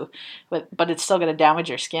that glue. But it's still going to damage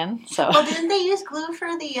your skin, so... Well, didn't they use glue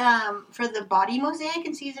for the body mosaic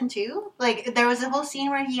in season 2? Like, there was a whole scene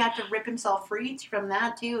where he had to rip himself free from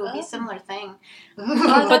that, too. It would be a similar thing.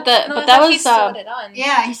 But that was he sewed it on.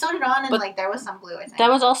 Yeah, he sewed it on, and there was some glue. I think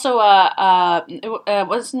that was also it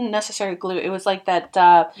wasn't necessarily glue. It was like that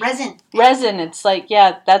resin. Resin. It's like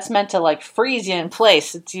that's meant to like freeze you in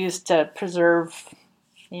place. It's used to preserve,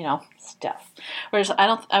 stuff. Whereas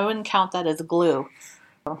I wouldn't count that as glue.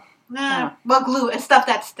 Nah, well, glue is stuff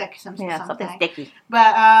that sticks. Something sticky.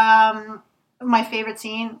 But my favorite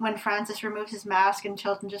scene when Francis removes his mask and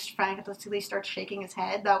Chilton just frantically starts shaking his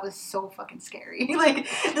head. That was so fucking scary.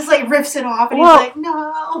 Just rips it off and he's like,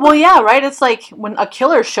 no. Well, yeah, right. It's like when a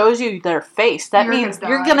killer shows you their face, that means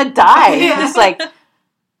you're gonna die. Yeah. It's like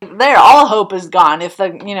all hope is gone. If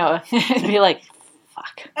it'd be like,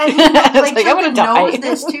 fuck. And Chilton knows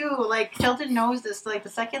this too. Like Chilton knows this. Like the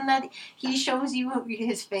second that he shows you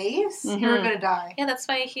his face, you're gonna die. Yeah, that's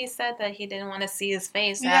why he said that he didn't want to see his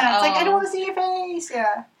face. Yeah, it's like I don't want to see your face.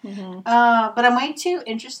 Yeah. Mm-hmm. But I'm way too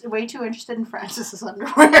interested in Francis's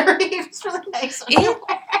underwear. He's really nice underwear.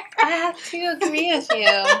 I have to agree with you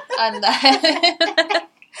on that.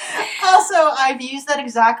 Also, I've used that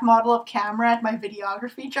exact model of camera at my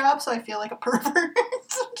videography job, so I feel like a pervert.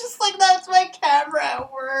 So just like, that's my camera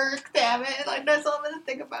at work, damn it. Like, that's all I'm going to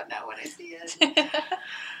think about now when I see it.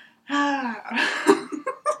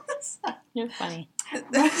 You're funny.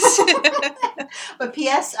 But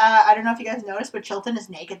P.S., I don't know if you guys noticed, but Chilton is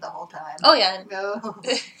naked the whole time. Oh, yeah.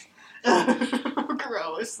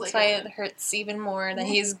 Gross. That's why it hurts even more that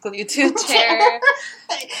he's glued to a chair.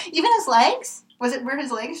 Even his legs? Were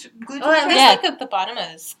his legs glued to the chair? Yeah, at the bottom of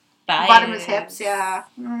his thighs. Bottom of his hips, yeah.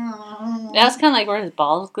 That was kind of like where his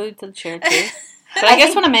balls glued to the chair, too. But I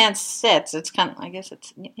guess when a man sits, it's kind of, I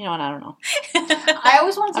don't know. I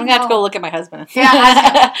always wanted to I'm going to have to go look at my husband.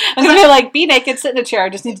 Yeah. I'm going to be like, be naked, sit in a chair. I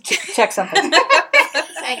just need to check something.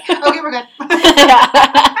 Okay, we're good.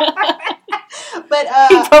 But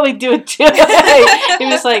he'd probably do it too.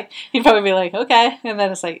 He'd probably be like, okay, and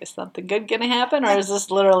then it's like, is something good gonna happen, or is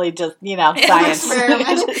this literally just science?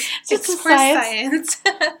 It's for science.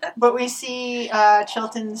 But we see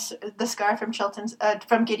the scar from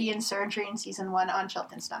Gideon's surgery in season 1 on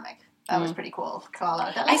Chilton's stomach. That was pretty cool. Call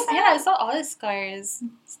out. I saw all his scars,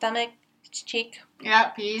 stomach, cheek.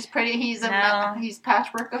 Yeah, he's pretty. He's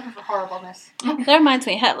patchwork of horribleness. That reminds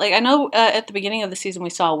me. I know at the beginning of the season we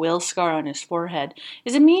saw Will's scar on his forehead.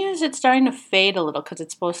 Is it me, or is it starting to fade a little because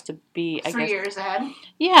it's supposed to be 3 years ahead?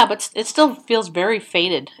 Yeah, but it still feels very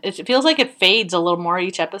faded. It feels like it fades a little more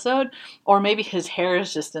each episode, or maybe his hair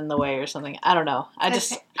is just in the way or something. I don't know. I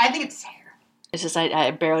think it's his hair. It's just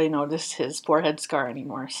I barely noticed his forehead scar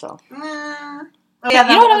anymore. So. Oh, yeah, you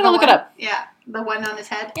know what? I'm gonna look it up. Yeah, the one on his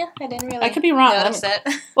head. Yeah, I didn't really. I could be wrong. Notice it.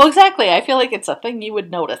 Well, exactly. I feel like it's a thing you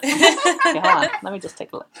would notice. Okay, hold on. Let me just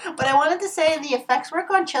take a look. But I wanted to say the effects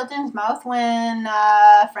work on Chilton's mouth when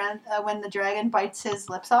when the dragon bites his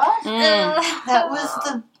lips off. That was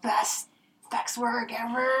the best effects work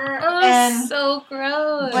ever. Oh, so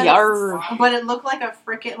gross. But it looked like a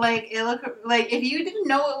freaking if you didn't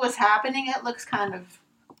know what was happening, it looks kind of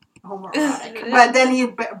homoerotic. But then he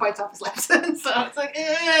bites off his lips, so it's like,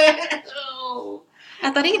 ew. I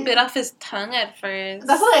thought he bit off his tongue at first.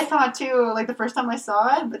 That's what I thought too. Like the first time I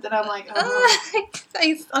saw it, but then I'm like,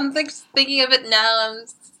 I'm like thinking of it now. I'm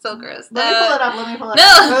so gross. Let me pull it up. No,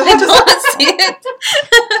 I don't want to see it.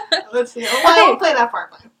 Let's see. Oh, we'll play that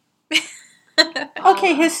part.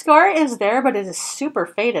 Okay, his scar is there, but it is super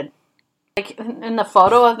faded. Like in the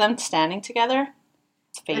photo of them standing together,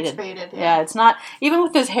 it's faded. It's faded. Yeah, it's not even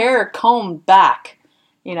with his hair combed back.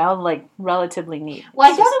 You know, like, relatively neat.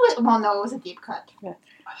 Well, I thought it was... Well, no, it was a deep cut. Yeah.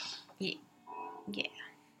 Yeah.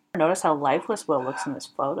 Notice how lifeless Will looks in this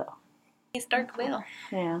photo. He's Dark Will.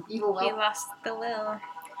 Yeah. Evil He Will. lost the will.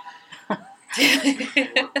 think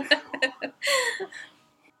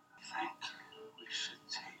we should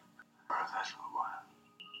take her for a while.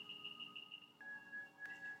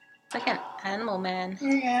 It's like an animal man.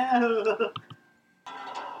 Yeah.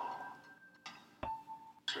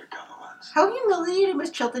 Check out the lens. How humiliated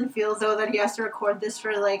must Chilton feel, though, that he has to record this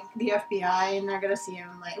for, like, the FBI, and they're gonna see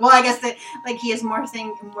him, like... Well, I guess that, like, he has more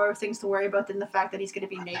things to worry about than the fact that he's gonna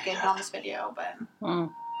be naked on this video, but...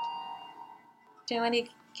 Do what he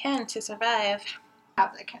can to survive.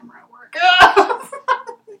 Have the camera work.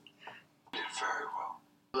 You did very well.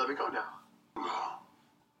 Let me go now. Well,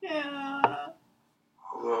 Yeah.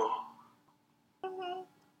 although,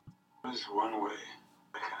 there's one way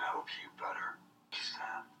I can help you better.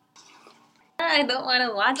 Stan. I don't want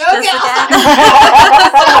to watch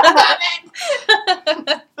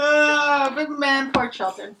Oh, big man, poor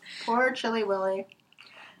Chilton. Poor Chilly Willy.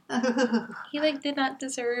 He, like, did not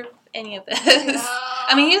deserve any of this.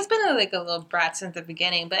 I mean, he's been, like, a little brat since the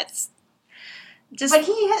beginning, but just... But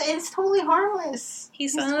it's totally harmless.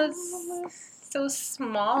 He's so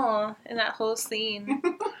small in that whole scene.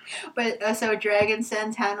 But, so Dragon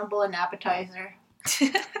sends Hannibal an appetizer.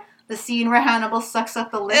 The scene where Hannibal sucks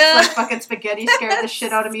up the lips like fucking spaghetti scared the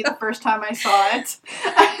shit out of me the first time I saw it.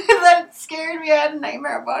 That scared me. I had a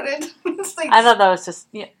nightmare about it. It's like, I thought that was just,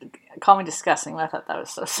 call me disgusting, but I thought that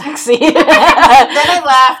was so sexy. then I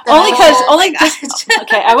laughed.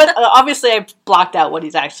 Okay, obviously I blocked out what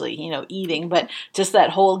he's actually, eating, but just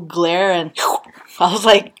that whole glare and I was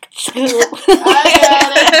like, I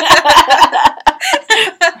got it.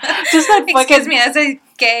 just that fucking... Excuse me, as a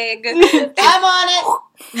gag. I'm on it.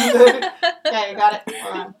 Yeah, you got it.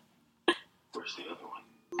 Hold on. Where's the other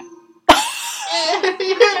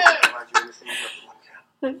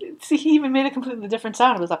one? See, he even made a completely different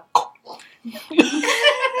sound. It was like...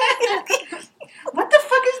 What the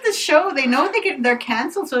fuck is this show? They know they're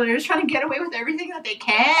canceled, so they're just trying to get away with everything that they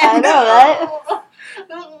can. I know, right?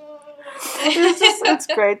 It's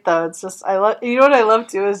great though. It's just what I love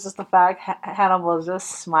too is just the fact Hannibal is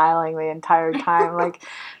just smiling the entire time. Like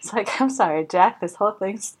it's like, I'm sorry, Jack. This whole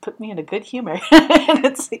thing's put me in a good humor, and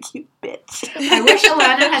it's like, you bitch. I wish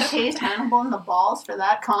Alana had tased Hannibal in the balls for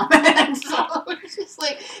that comment. So it's just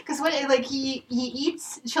like, because he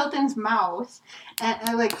eats Chilton's mouth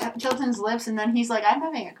and like Chilton's lips, and then he's like, I'm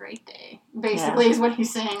having a great day. Basically, is what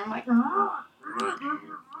he's saying. I'm like,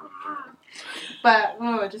 but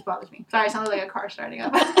it just bothers me. Sorry, it sounded like a car starting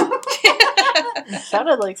up. It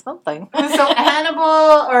sounded like something. So so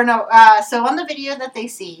on the video that they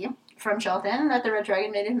see from Chilton, that the Red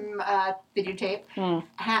Dragon made him videotape,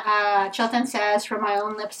 Chilton says, "From my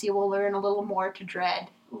own lips you will learn a little more to dread."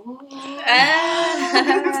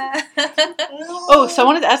 Oh, so I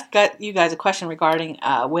wanted to ask you guys a question regarding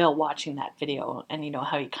Will watching that video, and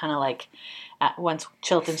how he kind of like, once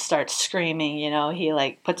Chilton starts screaming, he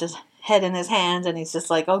like puts his head in his hands and he's just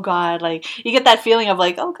like, oh God, like you get that feeling of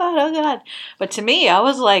like, oh God. But to me, I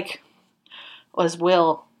was like, was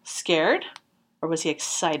Will scared or was he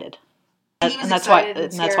excited? And that's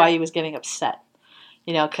why he was getting upset,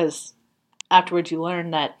 because afterwards you learn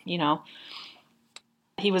that,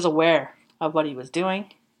 he was aware of what he was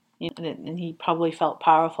doing, and he probably felt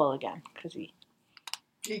powerful again because he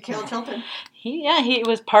killed Chilton. He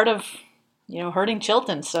was part of, hurting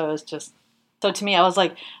Chilton. So it was just, so to me, I was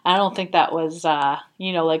like, I don't think that was, like,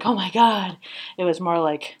 oh my God. It was more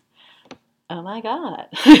like, oh my God.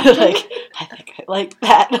 Like, I think I like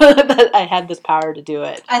that, that I had this power to do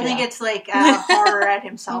it. I think it's like horror at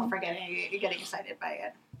himself for getting excited by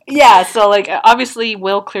it. Yeah, so like, obviously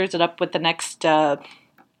Will clears it up with the next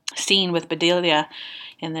scene with Bedelia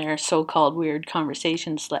in their so-called weird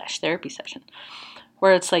conversation / therapy session,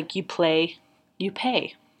 where it's like, you play, you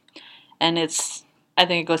pay. And I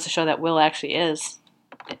think it goes to show that Will actually is,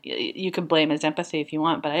 you can blame his empathy if you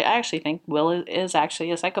want, but I actually think Will is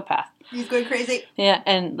actually a psychopath. He's going crazy. Yeah,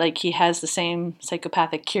 and like he has the same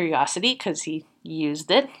psychopathic curiosity because he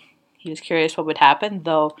used it. He was curious what would happen,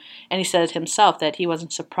 though, and he said himself that he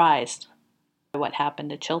wasn't surprised by what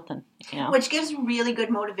happened to Chilton. Which gives really good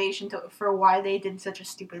motivation for why they did such a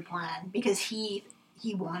stupid plan, because he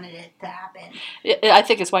wanted it to happen. I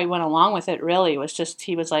think it's why he went along with it, really. It was just,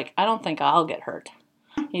 he was like, I don't think I'll get hurt.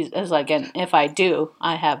 He was like, and if I do,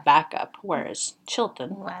 I have backup, whereas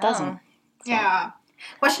Chilton doesn't. So. Yeah.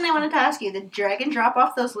 Question I wanted to ask you, did Dragon drop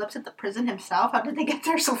off those lips at the prison himself? How did they get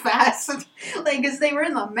there so fast? Like, because they were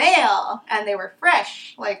in the mail, and they were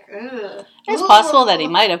fresh. Like, ugh. It's possible that he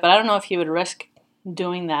might have, but I don't know if he would risk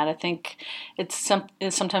doing that. I think it's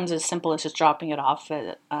sometimes as simple as just dropping it off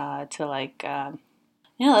to like.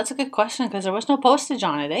 That's a good question because there was no postage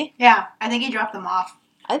on it, eh? Yeah, I think he dropped them off.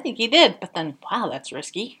 I think he did, but then, wow, that's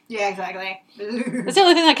risky. Yeah, exactly. That's the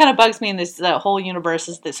only thing that kind of bugs me in this whole universe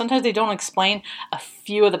is that sometimes they don't explain a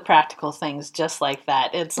few of the practical things just like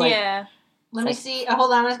that. It's like... Yeah. Let me see.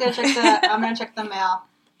 Hold on, I'm gonna check the mail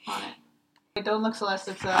on it. Wait, don't look, Celeste.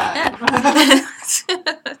 It's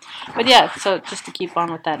But yeah, so just to keep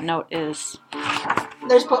on with that note is...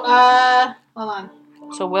 There's hold on.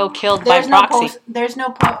 So Will killed by proxy. There's no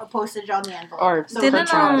postage on the envelope. Or so didn't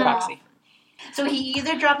proxy. So he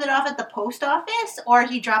either dropped it off at the post office or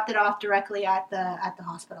he dropped it off directly at the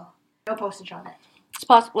hospital. No postage on it. It's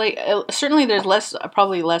possible. Certainly, there's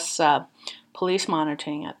probably less police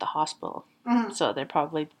monitoring at the hospital. Mm-hmm. So they're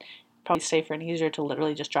probably safer and easier to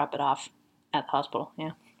literally just drop it off at the hospital.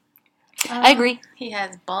 Yeah, I agree. He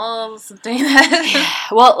has balls of doing that.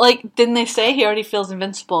 Yeah. Well, didn't they say he already feels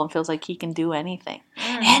invincible and feels like he can do anything?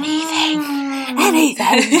 Anything.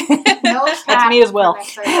 No, that's me as well.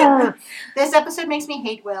 This episode makes me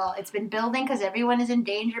hate Will. It's been building because everyone is in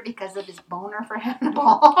danger because of his boner for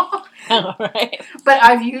Hannibal. Oh, right. But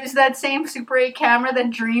I've used that same Super 8 camera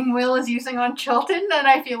that Dream Will is using on Chilton, and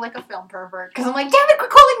I feel like a film pervert because I'm like, damn it, quit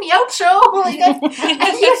calling me out, show.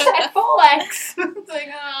 I used that full X. It's like,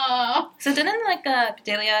 oh. So didn't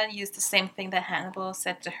Bedelia use the same thing that Hannibal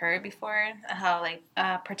said to her before? How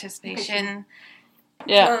participation.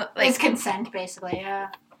 Yeah, it's consent basically. Yeah.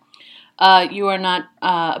 You are not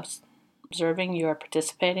observing; you are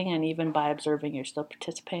participating, and even by observing, you're still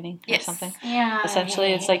participating or something. Yeah.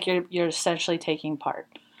 Essentially, it's like you're essentially taking part.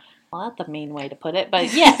 Well, that's the mean way to put it,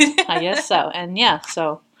 but yeah, I guess so. And yeah,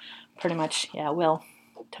 so pretty much, yeah, Will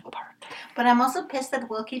took part. But I'm also pissed that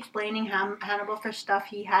Will keeps blaming Hannibal for stuff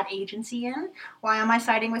he had agency in. Why am I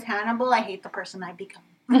siding with Hannibal? I hate the person I've become.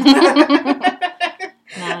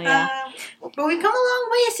 But we've come a long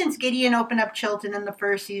way since Gideon opened up Chilton in the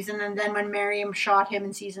first season, and then when Miriam shot him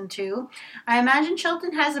in season 2. I imagine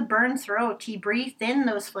Chilton has a burned throat. He breathed in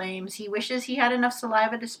those flames. He wishes he had enough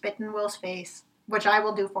saliva to spit in Will's face, which I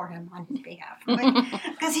will do for him on his behalf.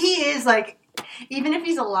 Because he is even if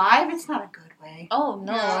he's alive, it's not a good way. Oh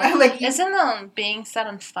no! Isn't being set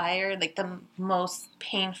on fire the most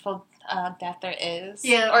painful death there is?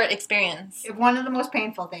 Yeah. Or experience. One of the most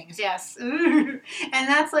painful things, yes. And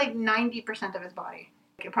that's 90% of his body.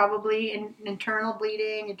 Probably internal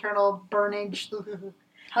bleeding, internal burnage.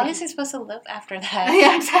 How is he supposed to live after that?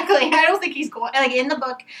 Yeah, exactly. I don't think he's going... in the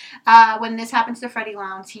book, when this happens to Freddie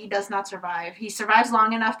Lowndes, he does not survive. He survives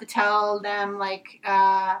long enough to tell them, it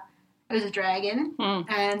was a dragon,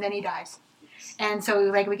 and then he dies. And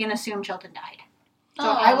so, we can assume Chilton died. So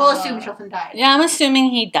I will assume Chilton died. Yeah, I'm assuming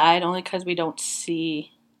he died only because we don't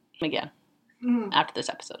see him again after this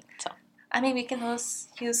episode. So I mean, we can always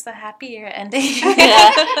use the happier ending.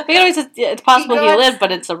 Yeah, it's possible he lived,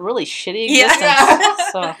 but it's a really shitty existence.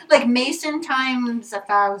 Yeah. So. Mason times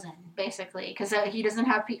 1,000, basically, because he doesn't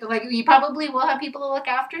have people. He probably will have people to look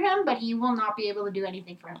after him, but he will not be able to do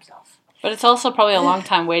anything for himself. But it's also probably a long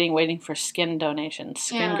time waiting for skin donations,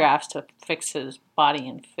 skin grafts to fix his body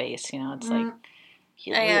and face. It's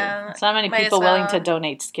it's not many people willing to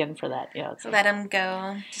donate skin for that. Yeah, let him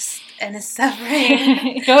go. Just end his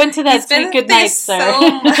suffering. Go into that sweet good night, sir.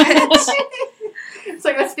 So much. It's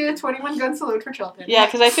let's do a 21 gun salute for Chilton. Yeah,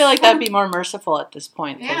 because I feel like that'd be more merciful at this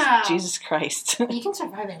point. Yeah. Jesus Christ. He can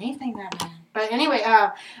survive anything, that man. But anyway,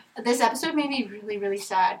 this episode made me really, really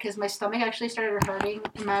sad because my stomach actually started hurting,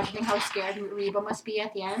 imagining how scared Reba must be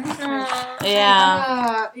at the end.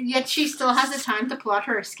 Yeah. Yet she still has the time to plot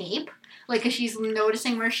her escape. Because she's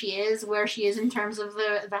noticing where she is in terms of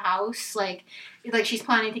the house. She's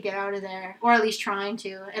planning to get out of there, or at least trying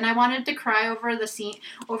to. And I wanted to cry over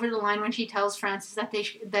the line when she tells Francis that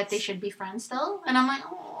they should be friends still. And I'm like,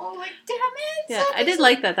 oh, damn it. Yeah, I did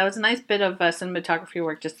like that. That was a nice bit of cinematography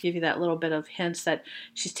work, just to give you that little bit of hints that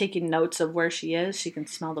she's taking notes of where she is. She can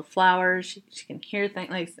smell the flowers. She can hear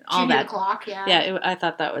things, all that. The clock, yeah. Yeah, I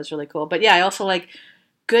thought that was really cool. But yeah, I also like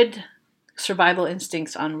good survival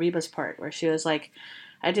instincts on Reba's part, where she was like,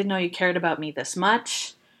 I didn't know you cared about me this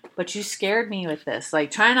much, but you scared me with this.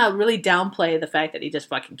 Trying to really downplay the fact that he just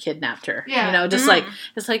fucking kidnapped her. Yeah. It's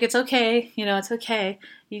it's okay. It's okay.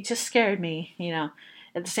 You just scared me,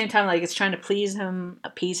 At the same time, it's trying to please him,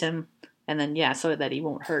 appease him, and then, so that he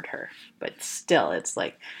won't hurt her. But still, it's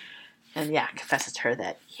confesses to her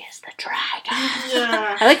that he is the dragon.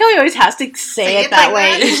 Yeah. I like how he always has to say it that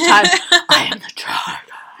way each time. I am the dragon.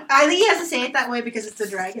 I think he has to say it that way because it's the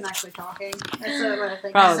dragon actually talking. That's what I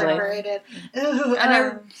think. Probably. Separated.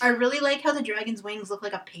 And I really like how the dragon's wings look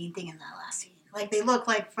like a painting in that last scene. Like, they look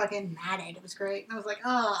like fucking matted. It was great. I was like,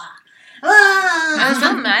 I was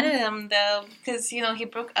not ah. mad at him though, because he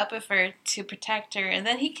broke up with her to protect her, and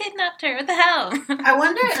then he kidnapped her. What the hell? I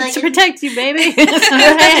wonder, like, to protect you, baby.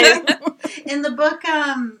 Hey. in the book,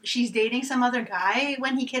 she's dating some other guy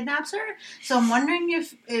when he kidnaps her. So I'm wondering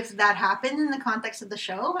if that happened in the context of the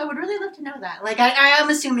show. I would really love to know that. Like, I am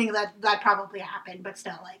assuming that probably happened, but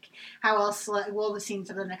still, like, how else will the scenes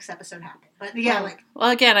of the next episode happen? But yeah, like, well,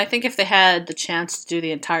 again, I think if they had the chance to do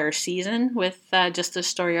the entire season with just this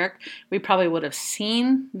story arc, we probably would have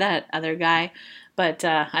seen that other guy. But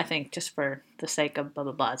I think just for the sake of blah,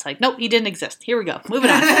 blah, blah, it's like, nope, he didn't exist. Here we go.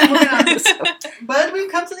 Moving on. But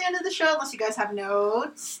we've come to the end of the show, unless you guys have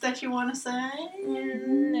notes that you want to say.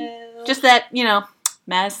 No. Just that,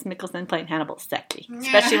 Mads Mikkelsen playing Hannibal is sexy.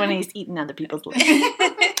 Especially when he's eating other people's lips.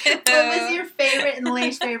 What was your favorite and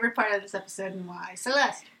least favorite part of this episode, and why?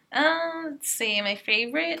 Celeste. Let's see, my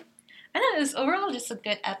favorite. I don't know, it was overall just a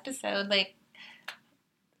good episode. Like,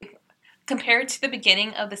 compared to the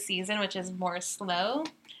beginning of the season, which is more slow,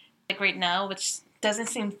 like right now, which doesn't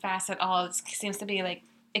seem fast at all. It seems to be like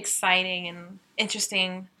exciting and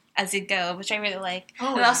interesting as you go, which I really like. Oh,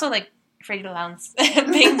 and yeah. also like Freddie Lounge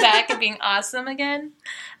being back and being awesome again.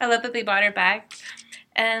 I love that they brought her back.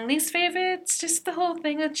 And least favorite, it's just the whole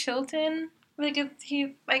thing with Chilton. Like,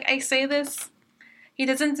 I say this, he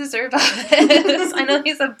doesn't deserve all this. I know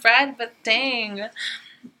he's a brat, but dang.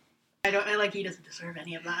 He doesn't deserve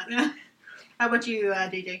any of that. How about you,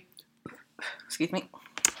 DJ? Excuse me.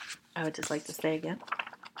 I would just like to say again.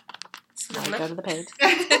 So I go to the page.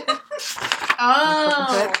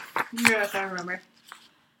 Oh, yes, I remember.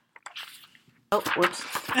 Oh, whoops.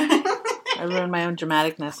 I ruined my own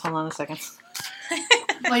dramaticness. Hold on a second.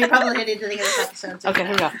 Well, you're probably heading to the end of this episode. So Okay,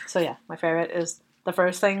 here we go. So yeah, my favorite is the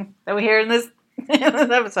first thing that we hear in this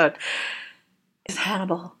episode. Is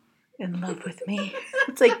Hannibal in love with me?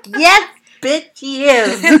 It's like, yes, bitch, he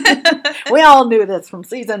is. We all knew this from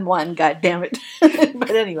season 1, god damn it.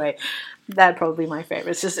 But anyway, that'd probably be my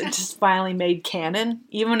favorite. It just finally made canon,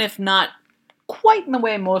 even if not quite in the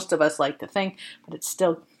way most of us like to think, but it's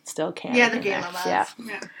still canon. Yeah, the game of us. Yeah.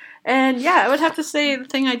 And yeah, I would have to say the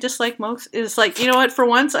thing I dislike most is, like, you know what, for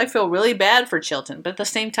once I feel really bad for Chilton, but at the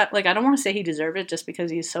same time, like, I don't want to say he deserved it just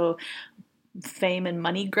because he's so fame and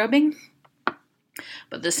money grubbing.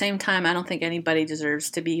 But at the same time, I don't think anybody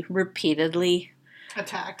deserves to be repeatedly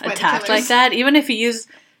attacked like that. Even if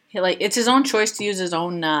it's his own choice to use his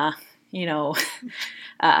own, past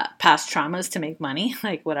traumas to make money.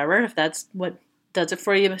 Like, whatever. If that's what does it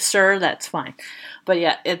for you, sir, that's fine. But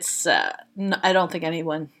yeah, it's, I don't think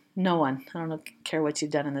no one, I don't care what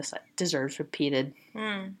you've done in this, deserves repeated.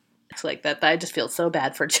 It's like that. I just feel so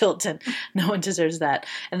bad for Chilton. No one deserves that.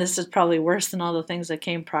 And this is probably worse than all the things that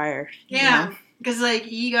came prior. Yeah. Because, like,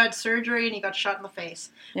 he got surgery and he got shot in the face.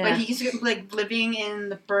 Yeah. But he's, like, living in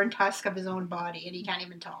the burnt husk of his own body and he can't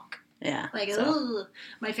even talk. Yeah. Like, ooh.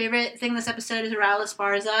 My favorite thing this episode is Raul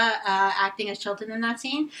Esparza acting as Chilton in that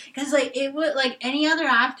scene. Because, like, it would, like, any other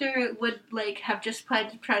actor would, like, have just tried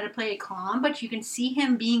to play it calm, but you can see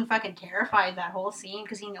him being fucking terrified that whole scene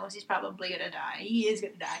because he knows he's probably gonna die. He is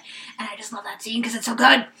gonna die. And I just love that scene because it's so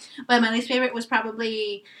good. But my least favorite was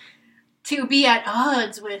probably to be at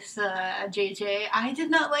odds with JJ. I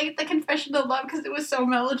did not like the confession of love because it was so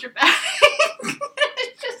melodramatic.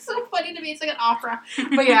 It's just so funny to me. It's like an opera.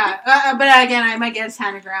 But yeah, but again, I'm against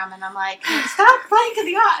Hanagram, and I'm like, stop playing to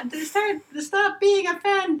the odds. Stop being a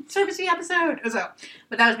fan servicing episode. So,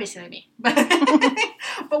 but that was basically me.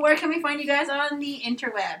 But where can we find you guys on the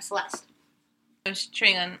interwebs, Celeste? I was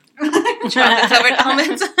chewing on chocolate-covered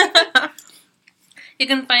almonds. You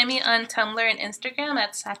can find me on Tumblr and Instagram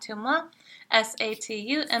at Satumwa,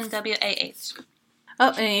 SATUMWAH.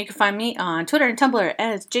 Oh, and you can find me on Twitter and Tumblr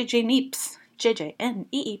as JJ Neeps,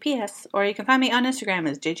 JJNEEPS, or you can find me on Instagram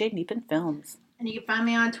as JJ Neepin Films. And you can find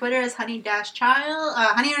me on Twitter as honey_child,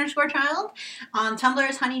 on Tumblr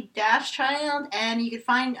as honey-child, and you can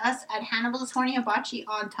find us at Hannibal's Horny Hibachi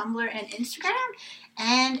on Tumblr and Instagram,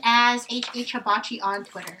 and as HH Hibachi on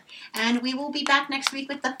Twitter. And we will be back next week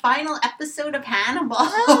with the final episode of Hannibal.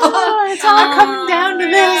 Oh, it's all coming down to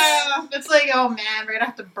this. Yeah. It's like, oh man, we're gonna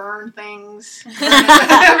have to burn things. We're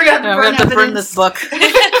gonna have to burn this book.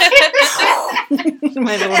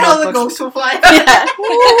 My little and all the notebook. ghosts will fly.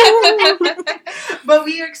 But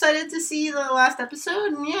we are excited to see the last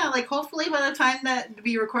episode, and yeah, like hopefully by the time that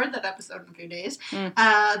we record that episode in a few days,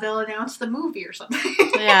 they'll announce the movie or something.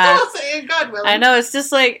 Yeah. God willing. I know, it's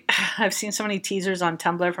just like, I've seen so many teasers on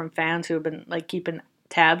Tumblr from fans who have been like keeping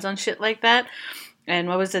tabs on shit like that. And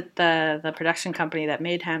what was it, the production company that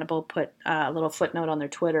made Hannibal put a little footnote on their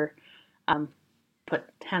Twitter, put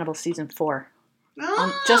Hannibal season 4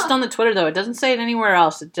 Just on the Twitter, though. It doesn't say it anywhere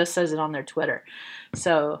else. It just says it on their Twitter.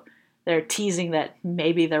 So they're teasing that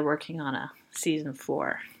maybe they're working on a season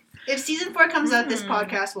 4. If season 4 comes out, this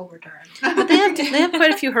podcast will return. But they have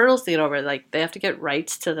quite a few hurdles to get over. Like, they have to get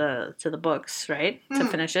rights to the books, right, to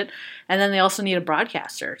finish it, and then they also need a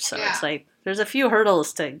broadcaster. So it's like there's a few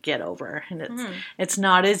hurdles to get over, and it's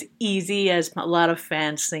not as easy as a lot of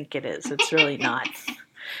fans think it is. It's really not.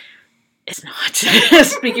 It's not.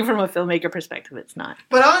 Speaking from a filmmaker perspective, it's not.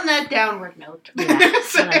 But on that downward note,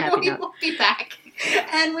 so we note. will be back,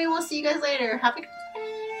 and we will see you guys later. Have a good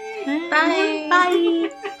Bye.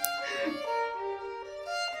 Bye.